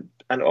 and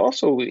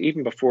also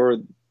even before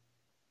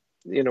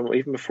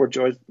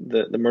George,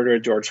 the murder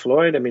of George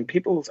Floyd, I mean,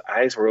 people's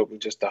eyes were open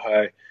just to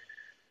how,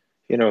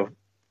 you know,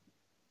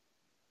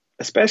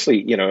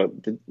 especially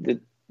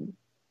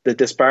the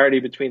disparity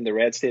between the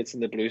red states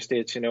and the blue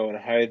states, and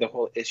how the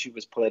whole issue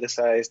was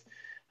politicized,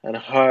 and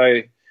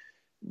how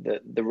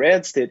the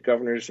red state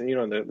governors and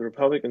the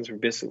Republicans were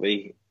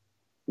basically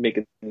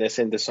making this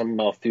into some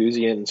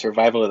Malthusian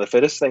survival of the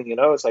fittest thing.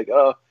 It's like,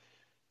 oh,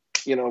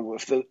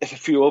 if a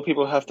few old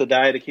people have to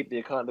die to keep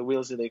the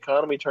wheels of the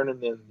economy turning,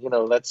 then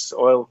let's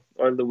oil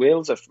the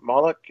wheels of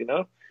Moloch.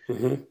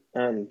 Hmm.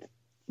 And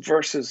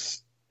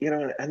versus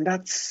and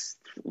that's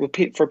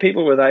for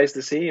people with eyes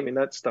to see. I mean,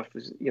 that stuff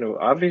is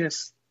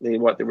obvious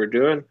what they were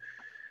doing,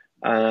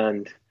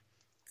 and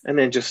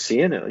then just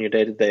seeing it on your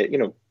day to day.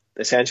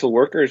 Essential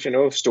workers,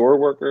 store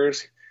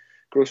workers,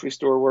 grocery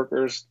store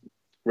workers,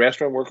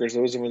 restaurant workers,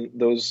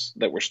 those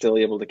that were still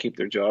able to keep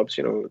their jobs,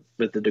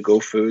 with the to-go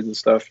food and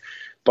stuff,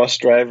 bus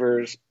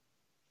drivers,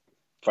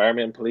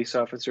 firemen, police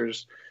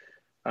officers,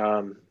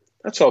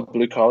 that's all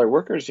blue collar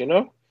workers,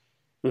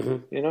 Hmm.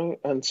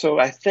 and so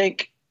I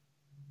think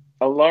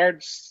a large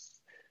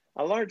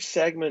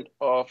segment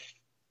of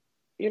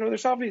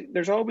there's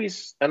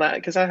always, and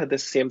because I had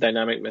this same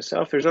dynamic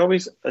myself, there's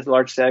always a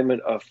large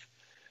segment of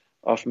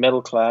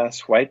middle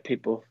class white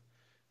people,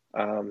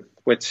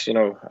 which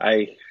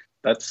I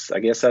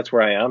guess that's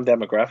where I am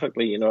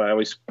demographically. I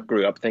always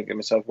grew up thinking of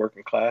myself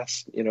working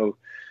class, and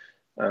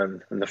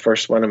the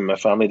first one in my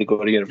family to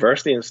go to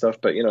university and stuff.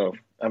 But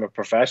I'm a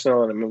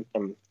professional, and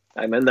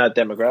I'm in that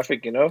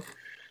demographic,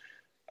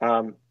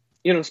 um,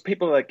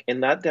 people like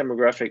in that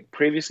demographic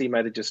previously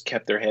might have just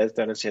kept their heads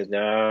down and said, "No,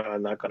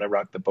 I'm not going to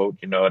rock the boat.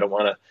 I don't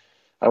want to.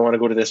 I want to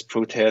go to this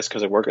protest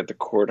because I work at the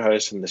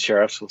courthouse and the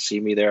sheriffs will see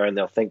me there and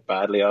they'll think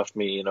badly of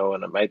me,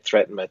 and it might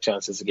threaten my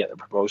chances of getting a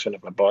promotion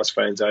if my boss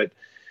finds out."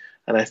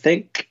 And I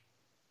think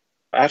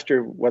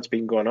after what's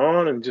been going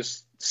on and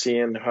just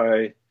seeing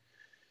how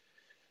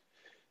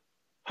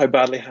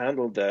badly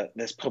handled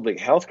this public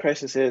health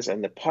crisis is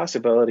and the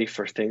possibility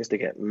for things to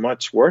get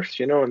much worse,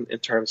 in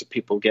terms of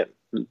people getting,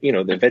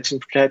 the eviction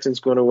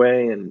protections going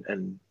away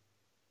and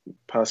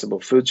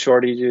possible food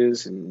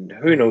shortages and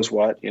who knows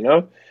what,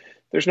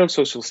 There's no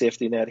social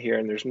safety net here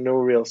and there's no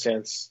real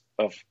sense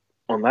of,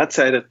 on that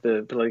side of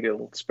the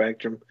political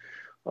spectrum,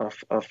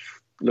 of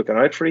looking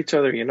out for each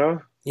other,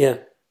 Yeah.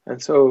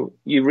 And so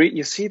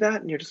you see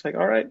that and you're just like,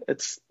 all right,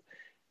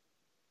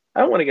 I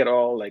don't want to get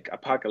all like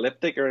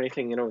apocalyptic or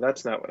anything,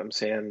 that's not what I'm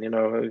saying,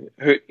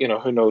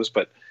 who knows,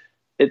 but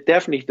it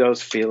definitely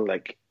does feel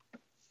like,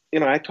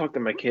 I talk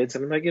to my kids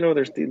and I'm like,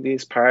 there's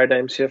these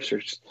paradigm shifts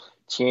or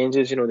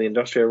changes, the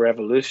Industrial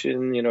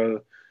Revolution,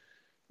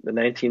 the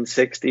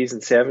 1960s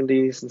and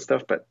 70s and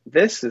stuff, but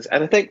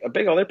and I think a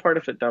big other part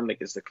of it, Dominic,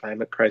 is the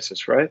climate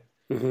crisis, right?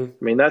 Mm-hmm.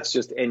 I mean, that's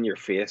just in your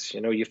face,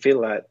 you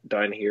feel that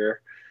down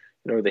here.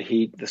 The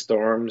heat, the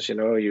storms,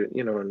 and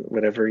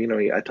whatever,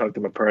 I talk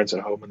to my parents at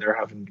home and they're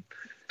having,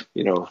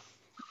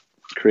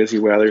 crazy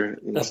weather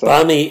and a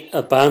stuff.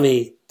 A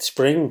balmy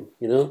spring,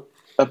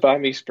 A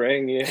balmy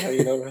spring, yeah,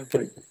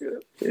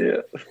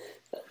 yeah.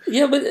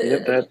 Yeah, but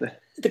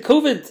the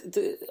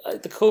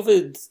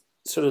COVID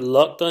sort of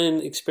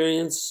lockdown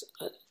experience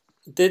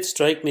did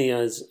strike me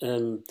as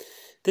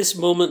this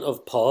moment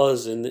of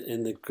pause in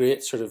the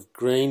great sort of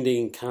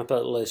grinding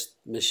capitalist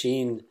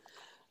machine.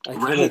 I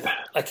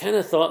kind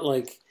of thought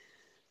like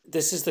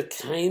this is the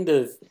kind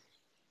of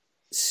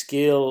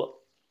scale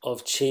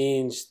of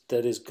change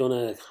that is going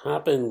to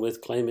happen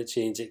with climate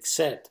change,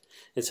 except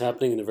it's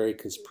happening in a very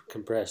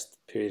compressed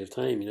period of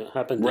time. It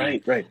happened.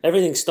 Right.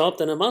 Everything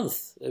stopped in a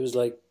month. It was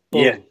like,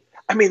 boom. Yeah.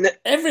 I mean,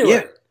 everywhere.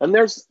 Yeah. And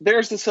there's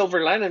the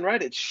silver lining,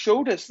 right? It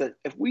showed us that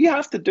if we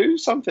have to do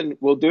something,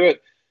 we'll do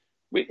it.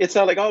 It's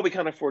not like, we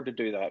can't afford to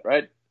do that,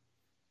 right?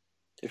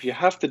 If you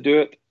have to do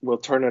it, we'll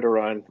turn it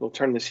around. We'll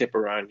turn the ship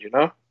around,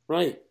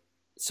 Right.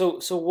 So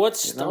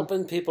what's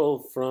stopping people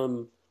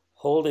from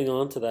holding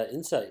on to that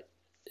insight,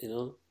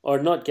 or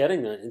not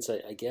getting that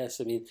insight, I guess?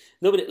 I mean,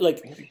 nobody,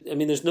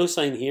 there's no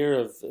sign here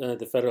of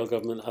the federal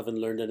government having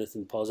learned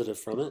anything positive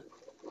from it,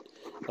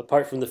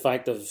 apart from the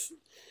fact of,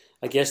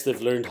 I guess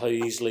they've learned how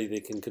easily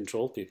they can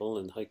control people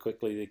and how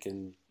quickly they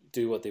can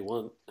do what they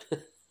want.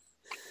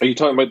 Are you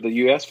talking about the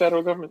U.S.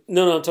 federal government?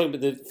 No, I'm talking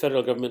about the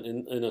federal government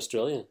in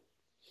Australia.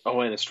 Oh,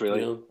 in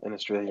Australia. In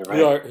Australia,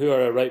 right. Who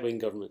are a right-wing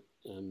government.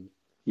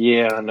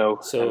 Yeah, I know.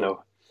 So I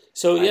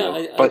yeah,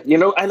 know. But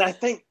and I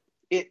think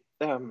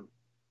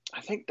I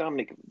think,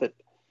 Dominic, that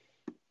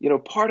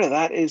part of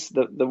that is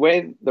the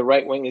way the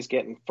right wing is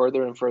getting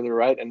further and further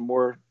right and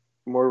more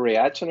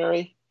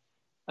reactionary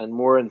and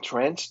more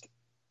entrenched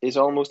is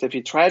almost, if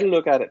you try to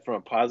look at it from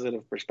a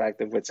positive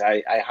perspective, which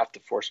I have to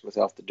force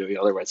myself to do,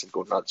 otherwise I'd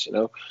go nuts.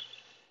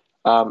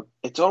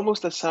 It's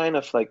almost a sign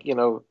of like,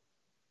 all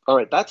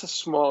right, that's a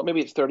small,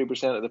 maybe it's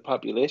 30% of the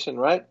population,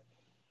 right?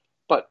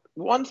 But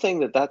one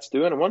thing that's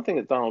doing, and one thing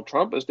that Donald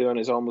Trump is doing,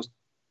 is almost,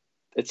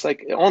 it's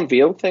like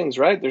unveil things,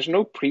 right? There's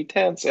no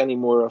pretense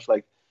anymore of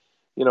like,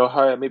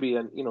 how maybe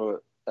a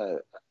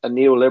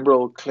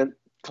neoliberal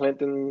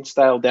Clinton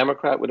style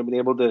Democrat would have been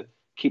able to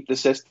keep the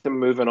system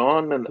moving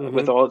on and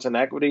with all its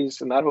inequities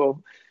and that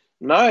whole.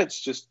 Now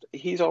it's just,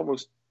 he's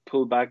almost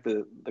pulled back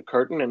the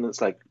curtain and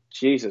it's like,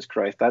 Jesus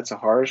Christ, that's a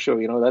horror show.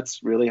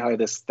 That's really how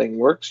this thing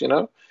works.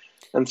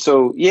 And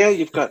so, yeah,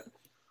 you've got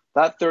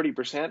that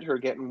 30% who are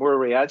getting more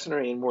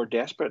reactionary and more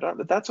desperate.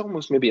 That's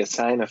almost maybe a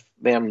sign of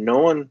them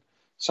knowing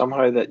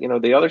somehow that,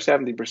 the other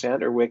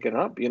 70% are waking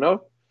up, The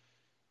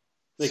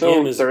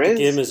game is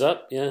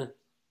up, yeah.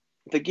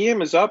 The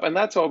game is up, and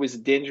that's always a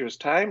dangerous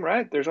time,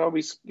 right? There's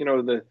always,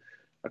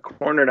 a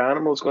cornered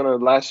animal is going to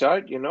lash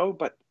out,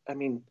 but I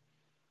mean,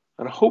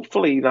 and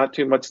hopefully not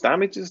too much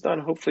damage is done.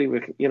 Hopefully,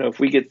 if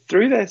we get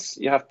through this,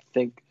 you have to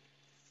think,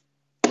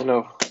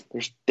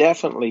 there's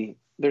definitely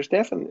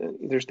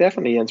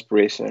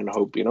inspiration and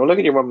hope. Look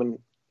at your woman,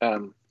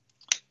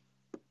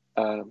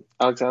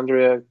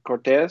 Alexandria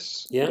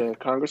Cortez, the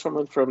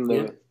congresswoman from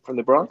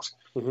the Bronx.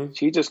 Mm-hmm.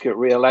 She just got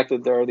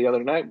reelected there the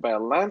other night by a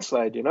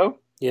landslide.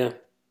 Yeah,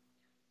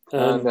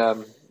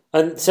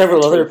 and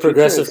several other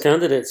progressive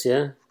candidates.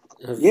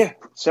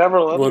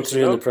 Several others won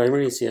through in the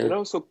primaries.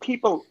 Yeah, so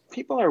people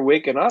are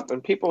waking up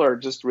and people are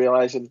just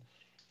realizing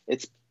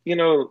it's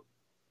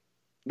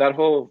that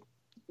whole.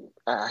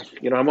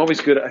 I'm always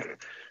good at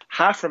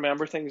half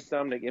remember things,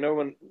 Dominic.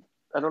 When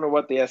I don't know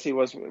what the essay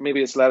was.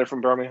 Maybe it's a letter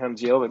from Birmingham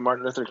jail by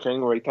Martin Luther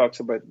King, where he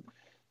talks about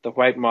the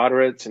white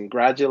moderates and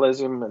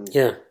gradualism, and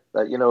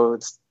that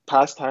it's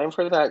past time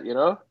for that.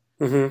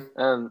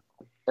 Mm-hmm.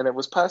 And it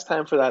was past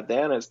time for that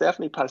then. It's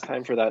definitely past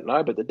time for that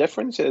now. But the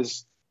difference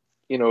is,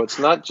 it's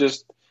not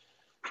just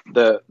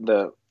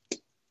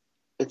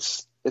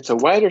it's it's a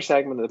wider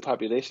segment of the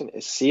population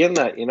is seeing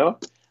that,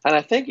 and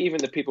I think even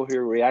the people who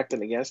are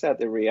reacting against that,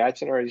 the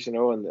reactionaries, and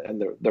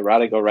the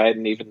radical right,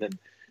 and even the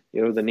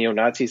neo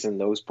Nazis and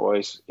those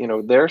boys,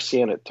 they're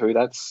seeing it too.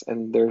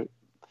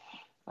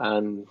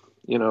 And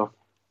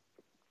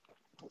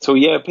so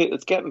yeah,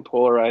 it's getting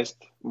polarized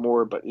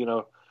more, but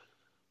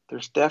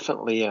there's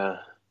definitely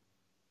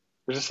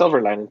there's a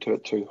silver lining to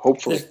it too.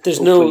 Hopefully,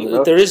 there's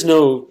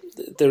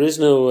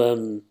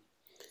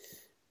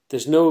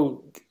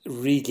no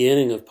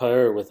regaining of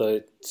power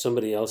without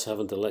somebody else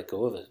having to let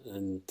go of it,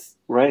 and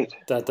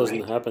that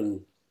doesn't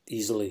happen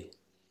easily,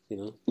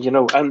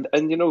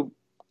 And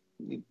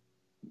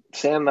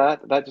saying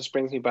that just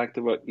brings me back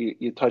to what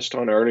you touched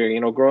on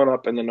earlier. Growing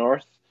up in the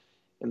North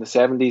in the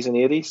 70s and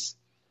 80s,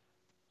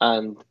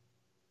 and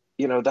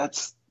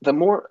that's the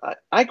more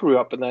I grew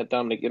up in that,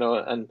 Dominic.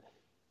 And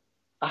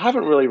I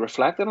haven't really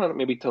reflected on it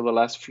maybe till the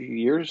last few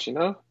years,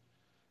 and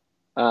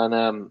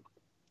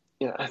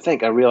I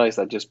think I realized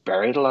I just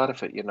buried a lot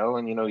of it,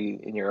 and you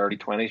in your early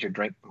 20s, you're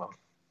drinking. Well,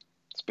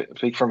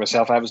 speak for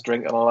myself, I was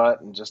drinking a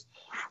lot and just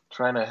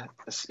trying to,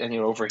 and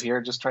over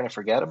here, just trying to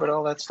forget about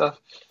all that stuff.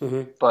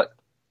 Mm-hmm. But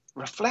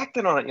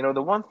reflecting on it,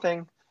 the one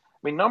thing,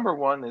 number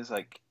one is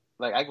like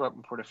I grew up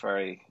in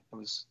Portaferry. It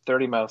was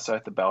 30 miles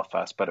south of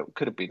Belfast, but it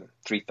could have been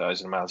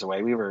 3,000 miles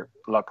away. We were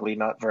luckily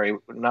not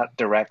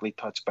directly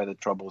touched by the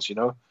Troubles.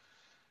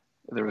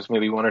 There was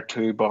maybe one or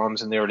two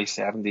bombs in the early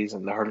 70s,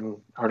 and the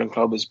hurling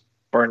club was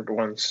burnt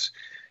once.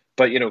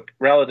 But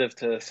relative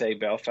to say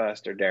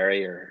Belfast or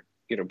Derry or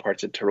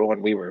parts of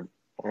Tyrone, we were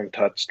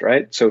untouched,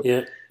 right? So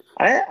yeah.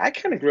 I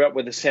kind of grew up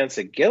with a sense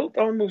of guilt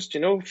almost,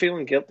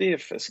 feeling guilty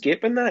of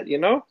escaping that,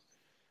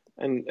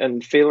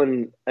 and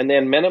feeling, and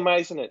then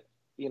minimizing it,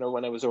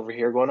 when I was over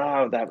here going,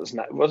 that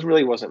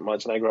wasn't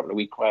much. And I grew up in a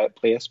wee quiet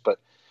place, but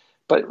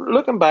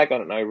looking back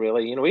on it now,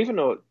 really, even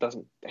though it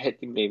doesn't hit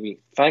you, maybe,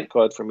 thank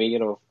God for me,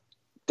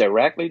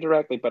 directly,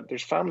 but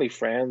there's family,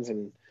 friends,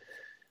 and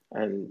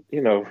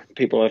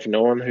people I've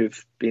known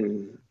who've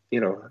been,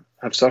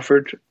 have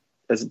suffered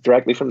as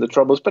directly from the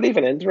Troubles, but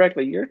even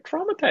indirectly, you're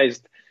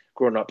traumatized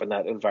growing up in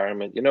that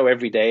environment.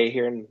 Every day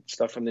hearing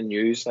stuff from the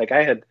news. Like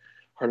I had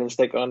hurling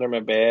stick under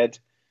my bed,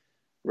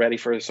 ready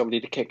for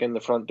somebody to kick in the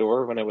front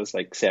door when I was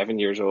like 7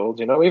 years old.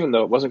 Even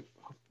though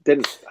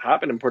didn't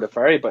happen in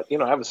Portaferry, but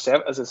I was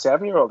as a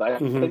 7-year-old, I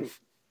didn't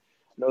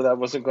know that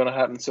wasn't going to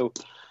happen. So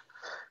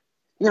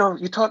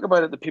you talk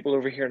about it, the people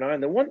over here now,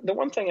 and the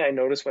one thing I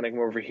noticed when I came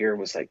over here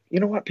was like,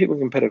 what, people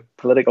can put a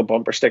political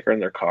bumper sticker in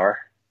their car,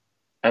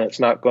 and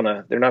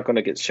they're not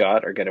gonna get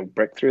shot or get a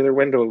brick through their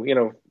window.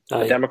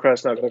 The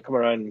Democrats not gonna come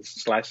around and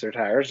slash their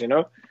tires.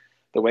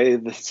 The way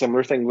the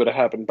similar thing would have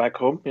happened back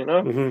home.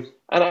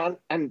 Mm-hmm.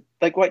 And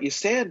like what you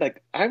said,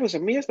 like I was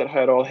amazed at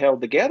how it all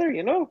held together.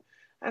 And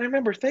I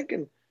remember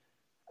thinking,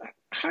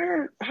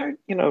 why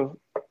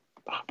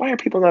are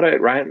people not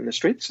out rioting in the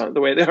streets the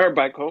way they are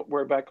back home?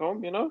 We're back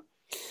home,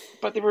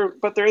 But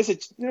there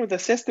is the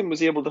system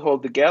was able to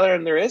hold together,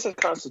 and there is a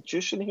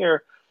constitution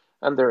here,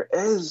 and there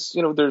is,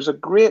 there's a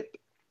great,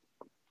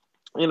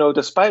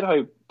 despite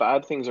how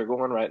bad things are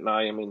going right now,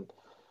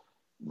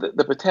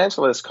 the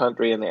potential of this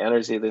country and the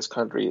energy of this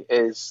country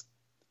is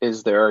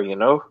there,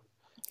 and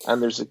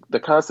the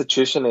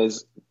constitution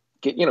is,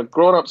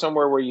 growing up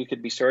somewhere where you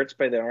could be searched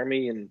by the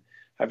army and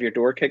have your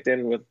door kicked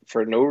in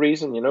for no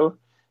reason,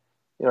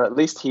 at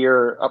least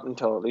here, up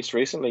until at least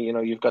recently,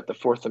 you've got the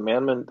Fourth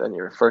Amendment and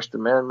your First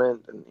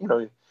Amendment, and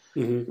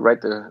mm-hmm.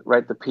 right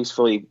to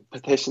peacefully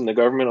petition the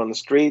government on the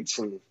streets,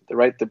 and the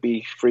right to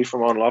be free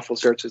from unlawful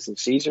searches and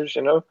seizures.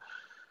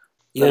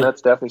 Yeah. And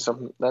that's definitely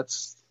something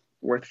that's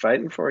worth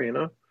fighting for.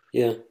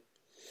 Yeah.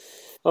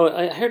 Oh,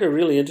 I heard a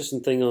really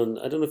interesting thing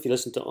I don't know if you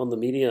listened to On the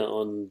Media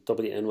on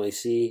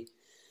WNYC.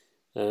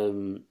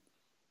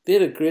 They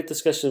had a great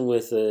discussion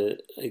with a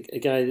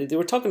guy. They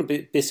were talking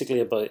basically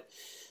about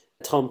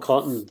Tom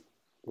Cotton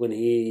when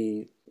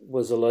he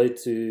was allowed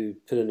to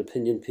put an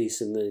opinion piece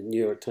in the New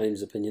York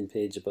Times opinion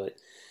page about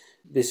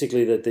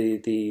basically that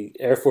the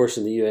Air Force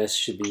in the US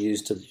should be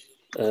used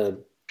to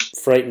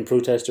frighten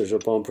protesters or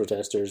bomb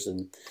protesters.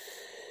 And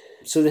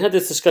so they had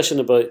this discussion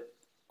about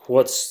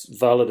what's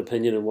valid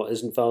opinion and what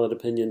isn't valid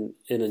opinion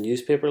in a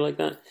newspaper like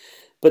that.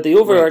 But the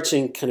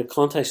overarching kind of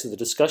context of the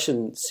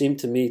discussion seemed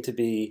to me to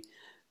be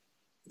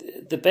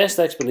the best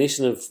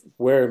explanation of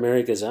where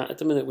America's at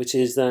the minute, which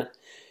is that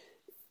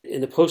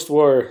in the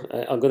post-war,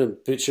 I'm going to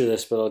butcher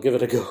this, but I'll give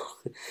it a go.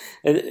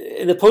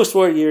 In the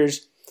post-war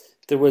years,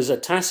 there was a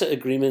tacit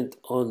agreement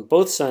on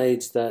both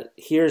sides that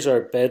here's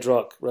our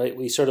bedrock, right?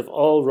 We sort of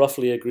all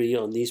roughly agree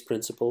on these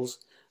principles,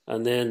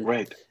 and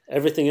then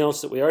everything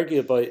else that we argue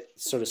about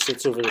sort of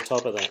sits over the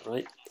top of that,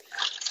 right?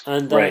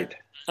 And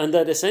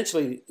that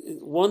essentially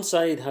one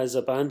side has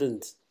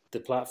abandoned the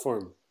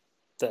platform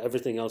that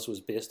everything else was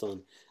based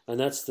on, and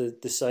that's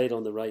the side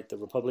on the right, the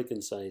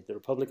Republican side. The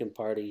Republican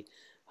Party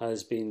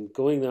has been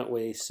going that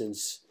way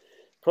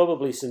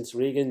probably since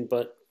Reagan,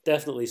 but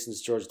definitely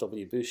since George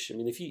W. Bush.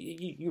 If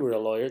you were a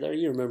lawyer there,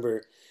 you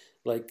remember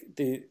like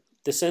the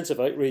sense of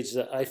outrage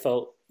that I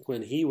felt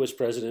when he was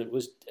president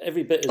was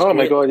every bit as Oh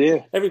my great, God,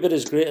 yeah, every bit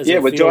as great as yeah, I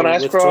with John feel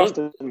with Ashcroft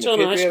Trump. and the John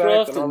Patriot Act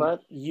Ashcroft and all and that.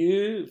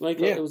 you,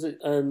 Michael, Yeah, it was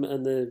and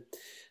the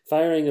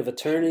firing of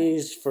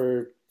attorneys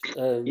for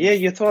yeah,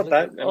 you thought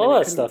that. I mean, all it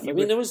that couldn't. stuff. I You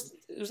mean, would. it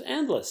was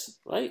endless,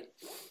 right?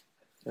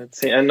 Let's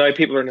see. And now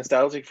people are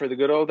nostalgic for the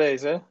good old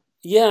days, eh?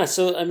 Yeah,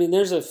 so I mean,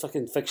 there's a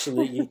fucking fiction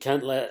that you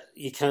can't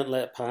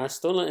let pass.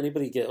 Don't let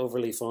anybody get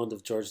overly fond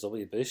of George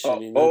W. Bush. I Oh,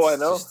 mean, oh, I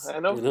that's know, just I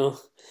know.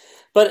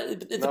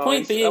 But the No, point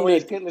he's being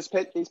he's that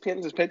painting he's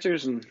painting his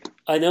pictures and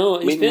I know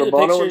he's meeting with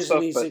painting Bono and pictures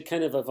and stuff. he's But a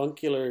kind of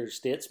avuncular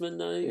statesman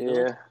now. You know,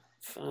 yeah,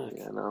 fuck.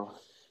 yeah, no,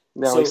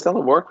 no, he's So still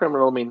a war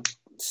criminal. I mean,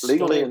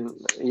 legally, still,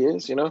 and he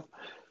is, you know.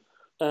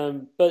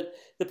 but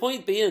the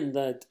point being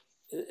that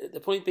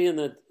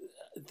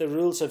the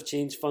rules have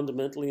changed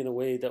fundamentally in a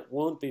way that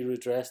won't be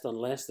redressed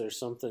unless there's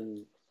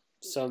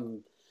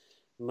some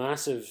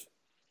massive,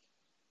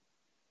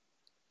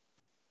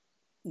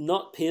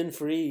 not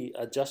pain-free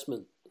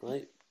adjustment,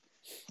 right?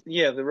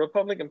 Yeah, the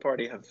Republican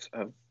Party have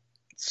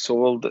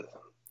sold.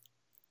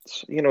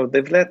 You know,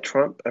 they've let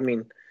Trump. I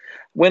mean,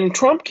 when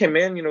Trump came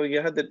in, you know,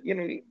 you had the, you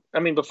know, I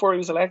mean, before he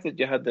was elected,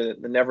 you had the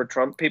Never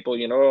Trump people,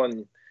 you know,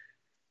 and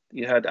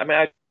you had. I mean,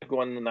 I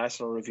go on the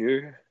National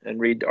Review and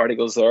read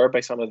articles there by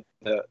some of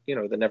the, you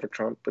know, the Never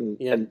Trump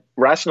Yeah, and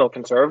rational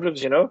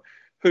conservatives, you know,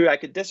 who I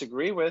could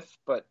disagree with,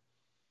 but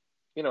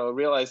you know,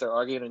 realize they're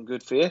arguing in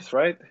good faith,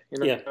 right? You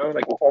know, yeah.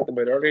 like we talked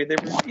about earlier, they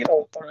were, you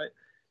know, all right.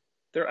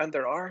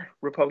 There are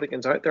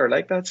Republicans out there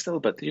like that still,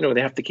 but you know,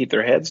 they have to keep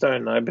their heads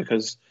down now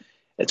because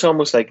it's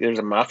almost like there's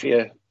a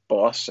mafia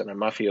boss and a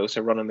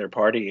mafioso running their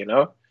party, you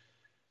know?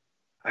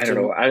 I don't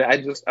know.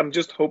 So I'm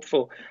just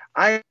hopeful.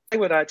 I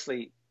would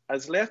actually,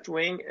 as left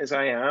wing as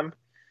I am,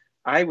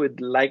 I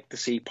would like to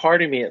see,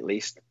 part of me at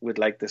least, would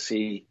like to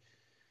see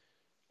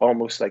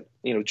almost like,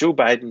 you know, Joe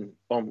Biden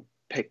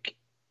pick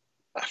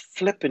a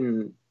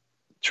flipping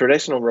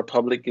traditional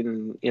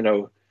Republican, you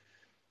know,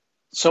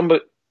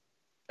 somebody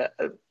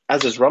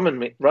as his running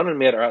mate,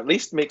 or at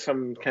least make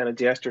some kind of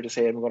gesture to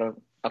say, I'm going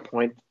to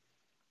appoint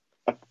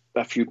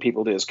a few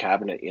people to his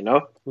cabinet, you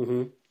know,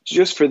 hmm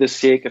just for the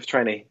sake of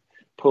trying to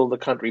pull the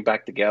country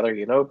back together,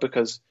 you know,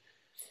 because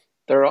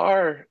there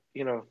are,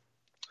 you know,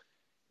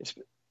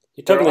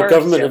 you're there talking a are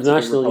government of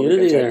sensible national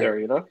unity Republicans out there. there,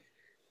 you know.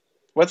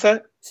 What's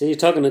that? So you're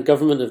talking a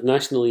government of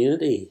national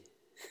unity.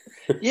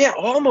 Yeah,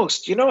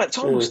 almost. You know, it's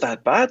Uh, almost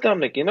that bad,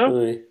 Dominic. You know,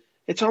 uh,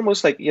 it's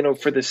almost like, you know,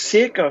 for the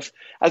sake of,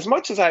 as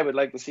much as I would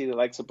like to see the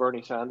likes of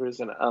Bernie Sanders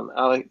and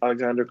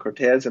Alexander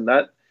Cortez and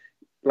that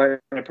line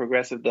of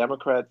progressive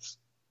Democrats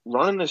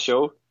running the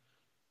show,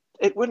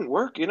 it wouldn't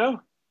work, you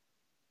know,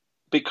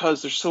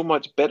 because there's so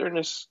much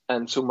bitterness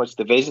and so much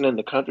division in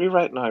the country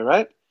right now,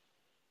 right?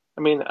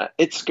 I mean,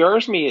 it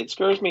scares me. It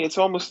scares me. It's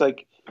almost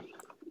like,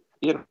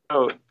 you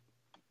know,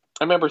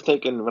 I remember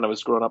thinking when I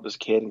was growing up as a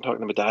kid and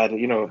talking to my dad,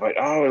 you know, about,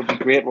 oh, it'd be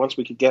great once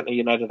we could get a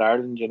united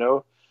Ireland, you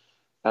know,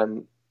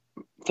 and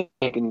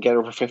thinking get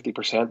over 50%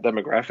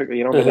 demographically,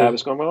 you know, my dad uh-huh.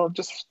 was going, well,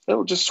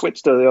 it'll just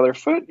switch to the other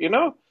foot, you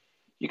know.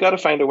 You got to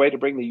find a way to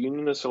bring the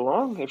unionists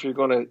along if you're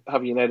going to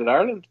have a united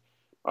Ireland.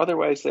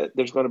 Otherwise,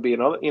 there's going to be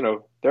another, you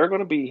know, they're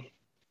going to be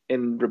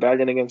in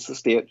rebellion against the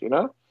state, you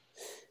know.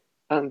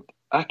 And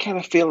I kind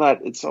of feel that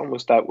it's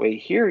almost that way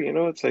here, you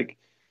know. It's like,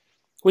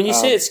 When you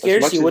say it as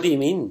scares much you, what as do you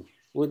mean?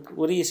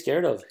 What are you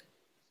scared of?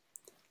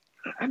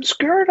 I'm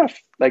scared of,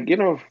 like, you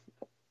know,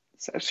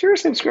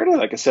 seriously, I'm scared of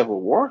like a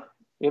civil war,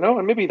 you know,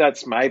 and maybe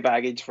that's my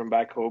baggage from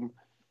back home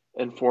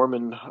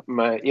informing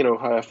my, you know,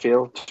 how I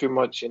feel too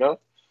much, you know.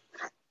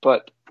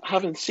 But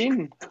having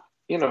seen,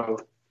 you know,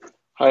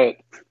 how it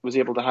was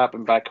able to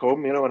happen back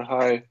home, you know, and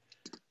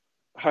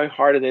how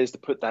hard it is to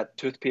put that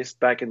toothpaste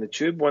back in the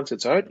tube once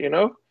it's out, you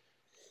know,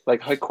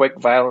 like how quick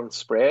violence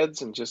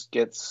spreads and just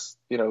gets,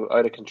 you know,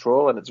 out of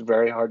control, and it's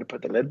very hard to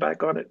put the lid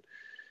back on it.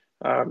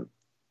 Um,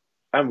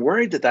 I'm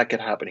worried that that could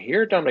happen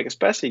here, Dominic,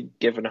 especially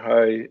given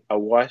how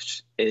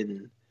awash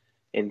in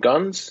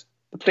guns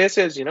the place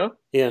is, you know,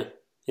 Yeah,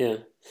 yeah.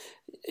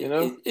 you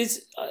know, It's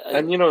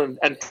and you know,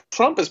 and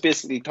Trump is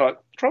basically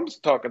Trump's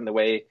talking the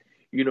way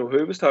you know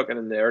who was talking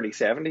in the early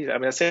 '70s. I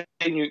mean, I say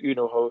you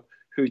know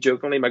who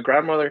jokingly, my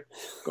grandmother,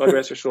 God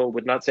rest her soul,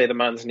 would not say the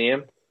man's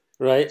name.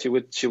 right. She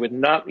would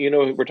not, you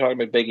know, we're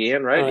talking about Big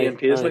Ian, right? Ian Aye,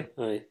 Paisley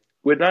aye, aye.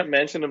 would not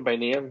mention him by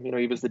name. You know,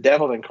 he was the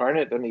devil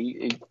incarnate, and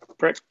he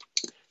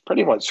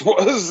pretty much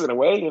was in a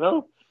way, you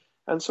know.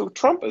 And so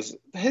Trump is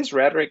his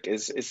rhetoric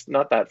is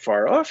not that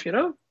far off, you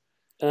know.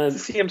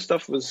 It's the Um, same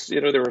stuff was,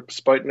 you know, they were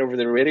spouting over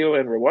the radio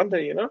in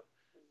Rwanda, you know.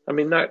 I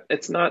mean, not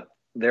it's not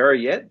there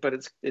yet, but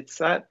it's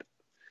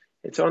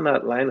on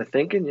that line of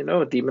thinking, you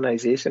know,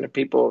 demonization of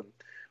people,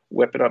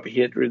 whipping up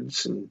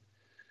hatreds and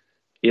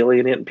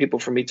alienating people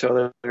from each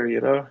other,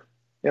 you know.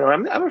 You know,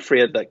 I'm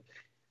afraid like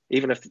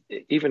even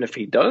if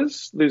he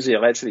does lose the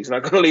election, he's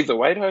not going to leave the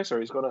White House, or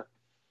he's going to,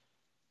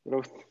 you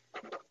know.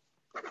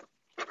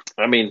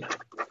 I mean,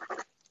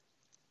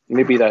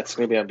 maybe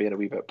I'm being a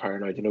wee bit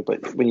paranoid, you know.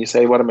 But when you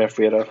say what am I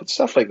afraid of, it's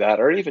stuff like that,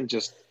 or even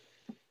just,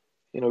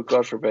 you know,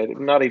 God forbid,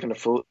 not even a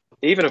full,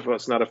 even if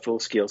it's not a full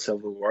scale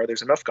civil war,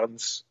 there's enough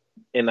guns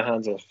in the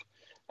hands of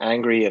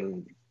angry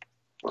and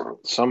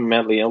some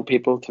mentally ill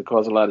people to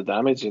cause a lot of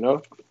damage, you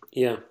know?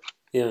 Yeah,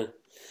 yeah.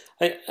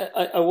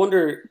 I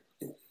wonder,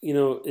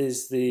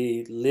 is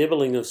the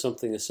labeling of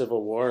something a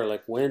civil war?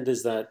 Like, when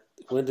does that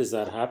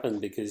happen?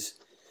 Because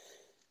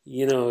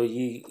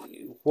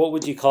what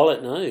would you call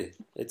it now?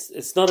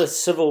 It's not a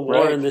civil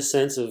war Right. in the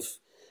sense of,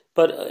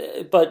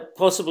 but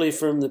possibly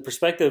from the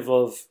perspective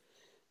of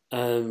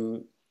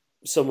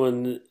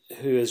someone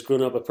who has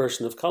grown up a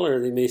person of color,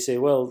 they may say,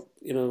 well,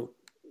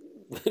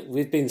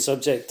 we've been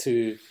subject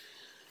to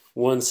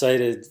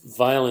one-sided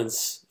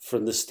violence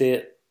from the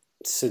state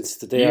since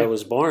the day I Yeah.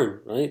 was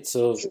born, right?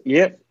 So,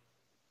 Yeah.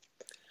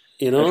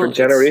 And for it's,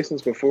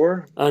 generations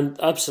before. and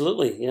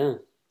absolutely, yeah.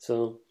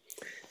 So,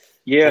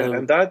 Yeah,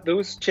 and um,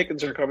 those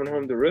chickens are coming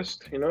home to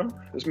roost, you know,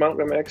 as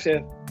Malcolm X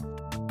said.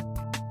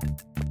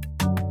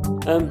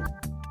 um,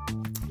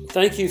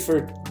 thank you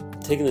for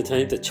taking the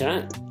time to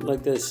chat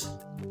like this.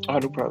 Oh,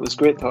 no problem. It's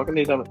great talking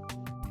to you, Dominic.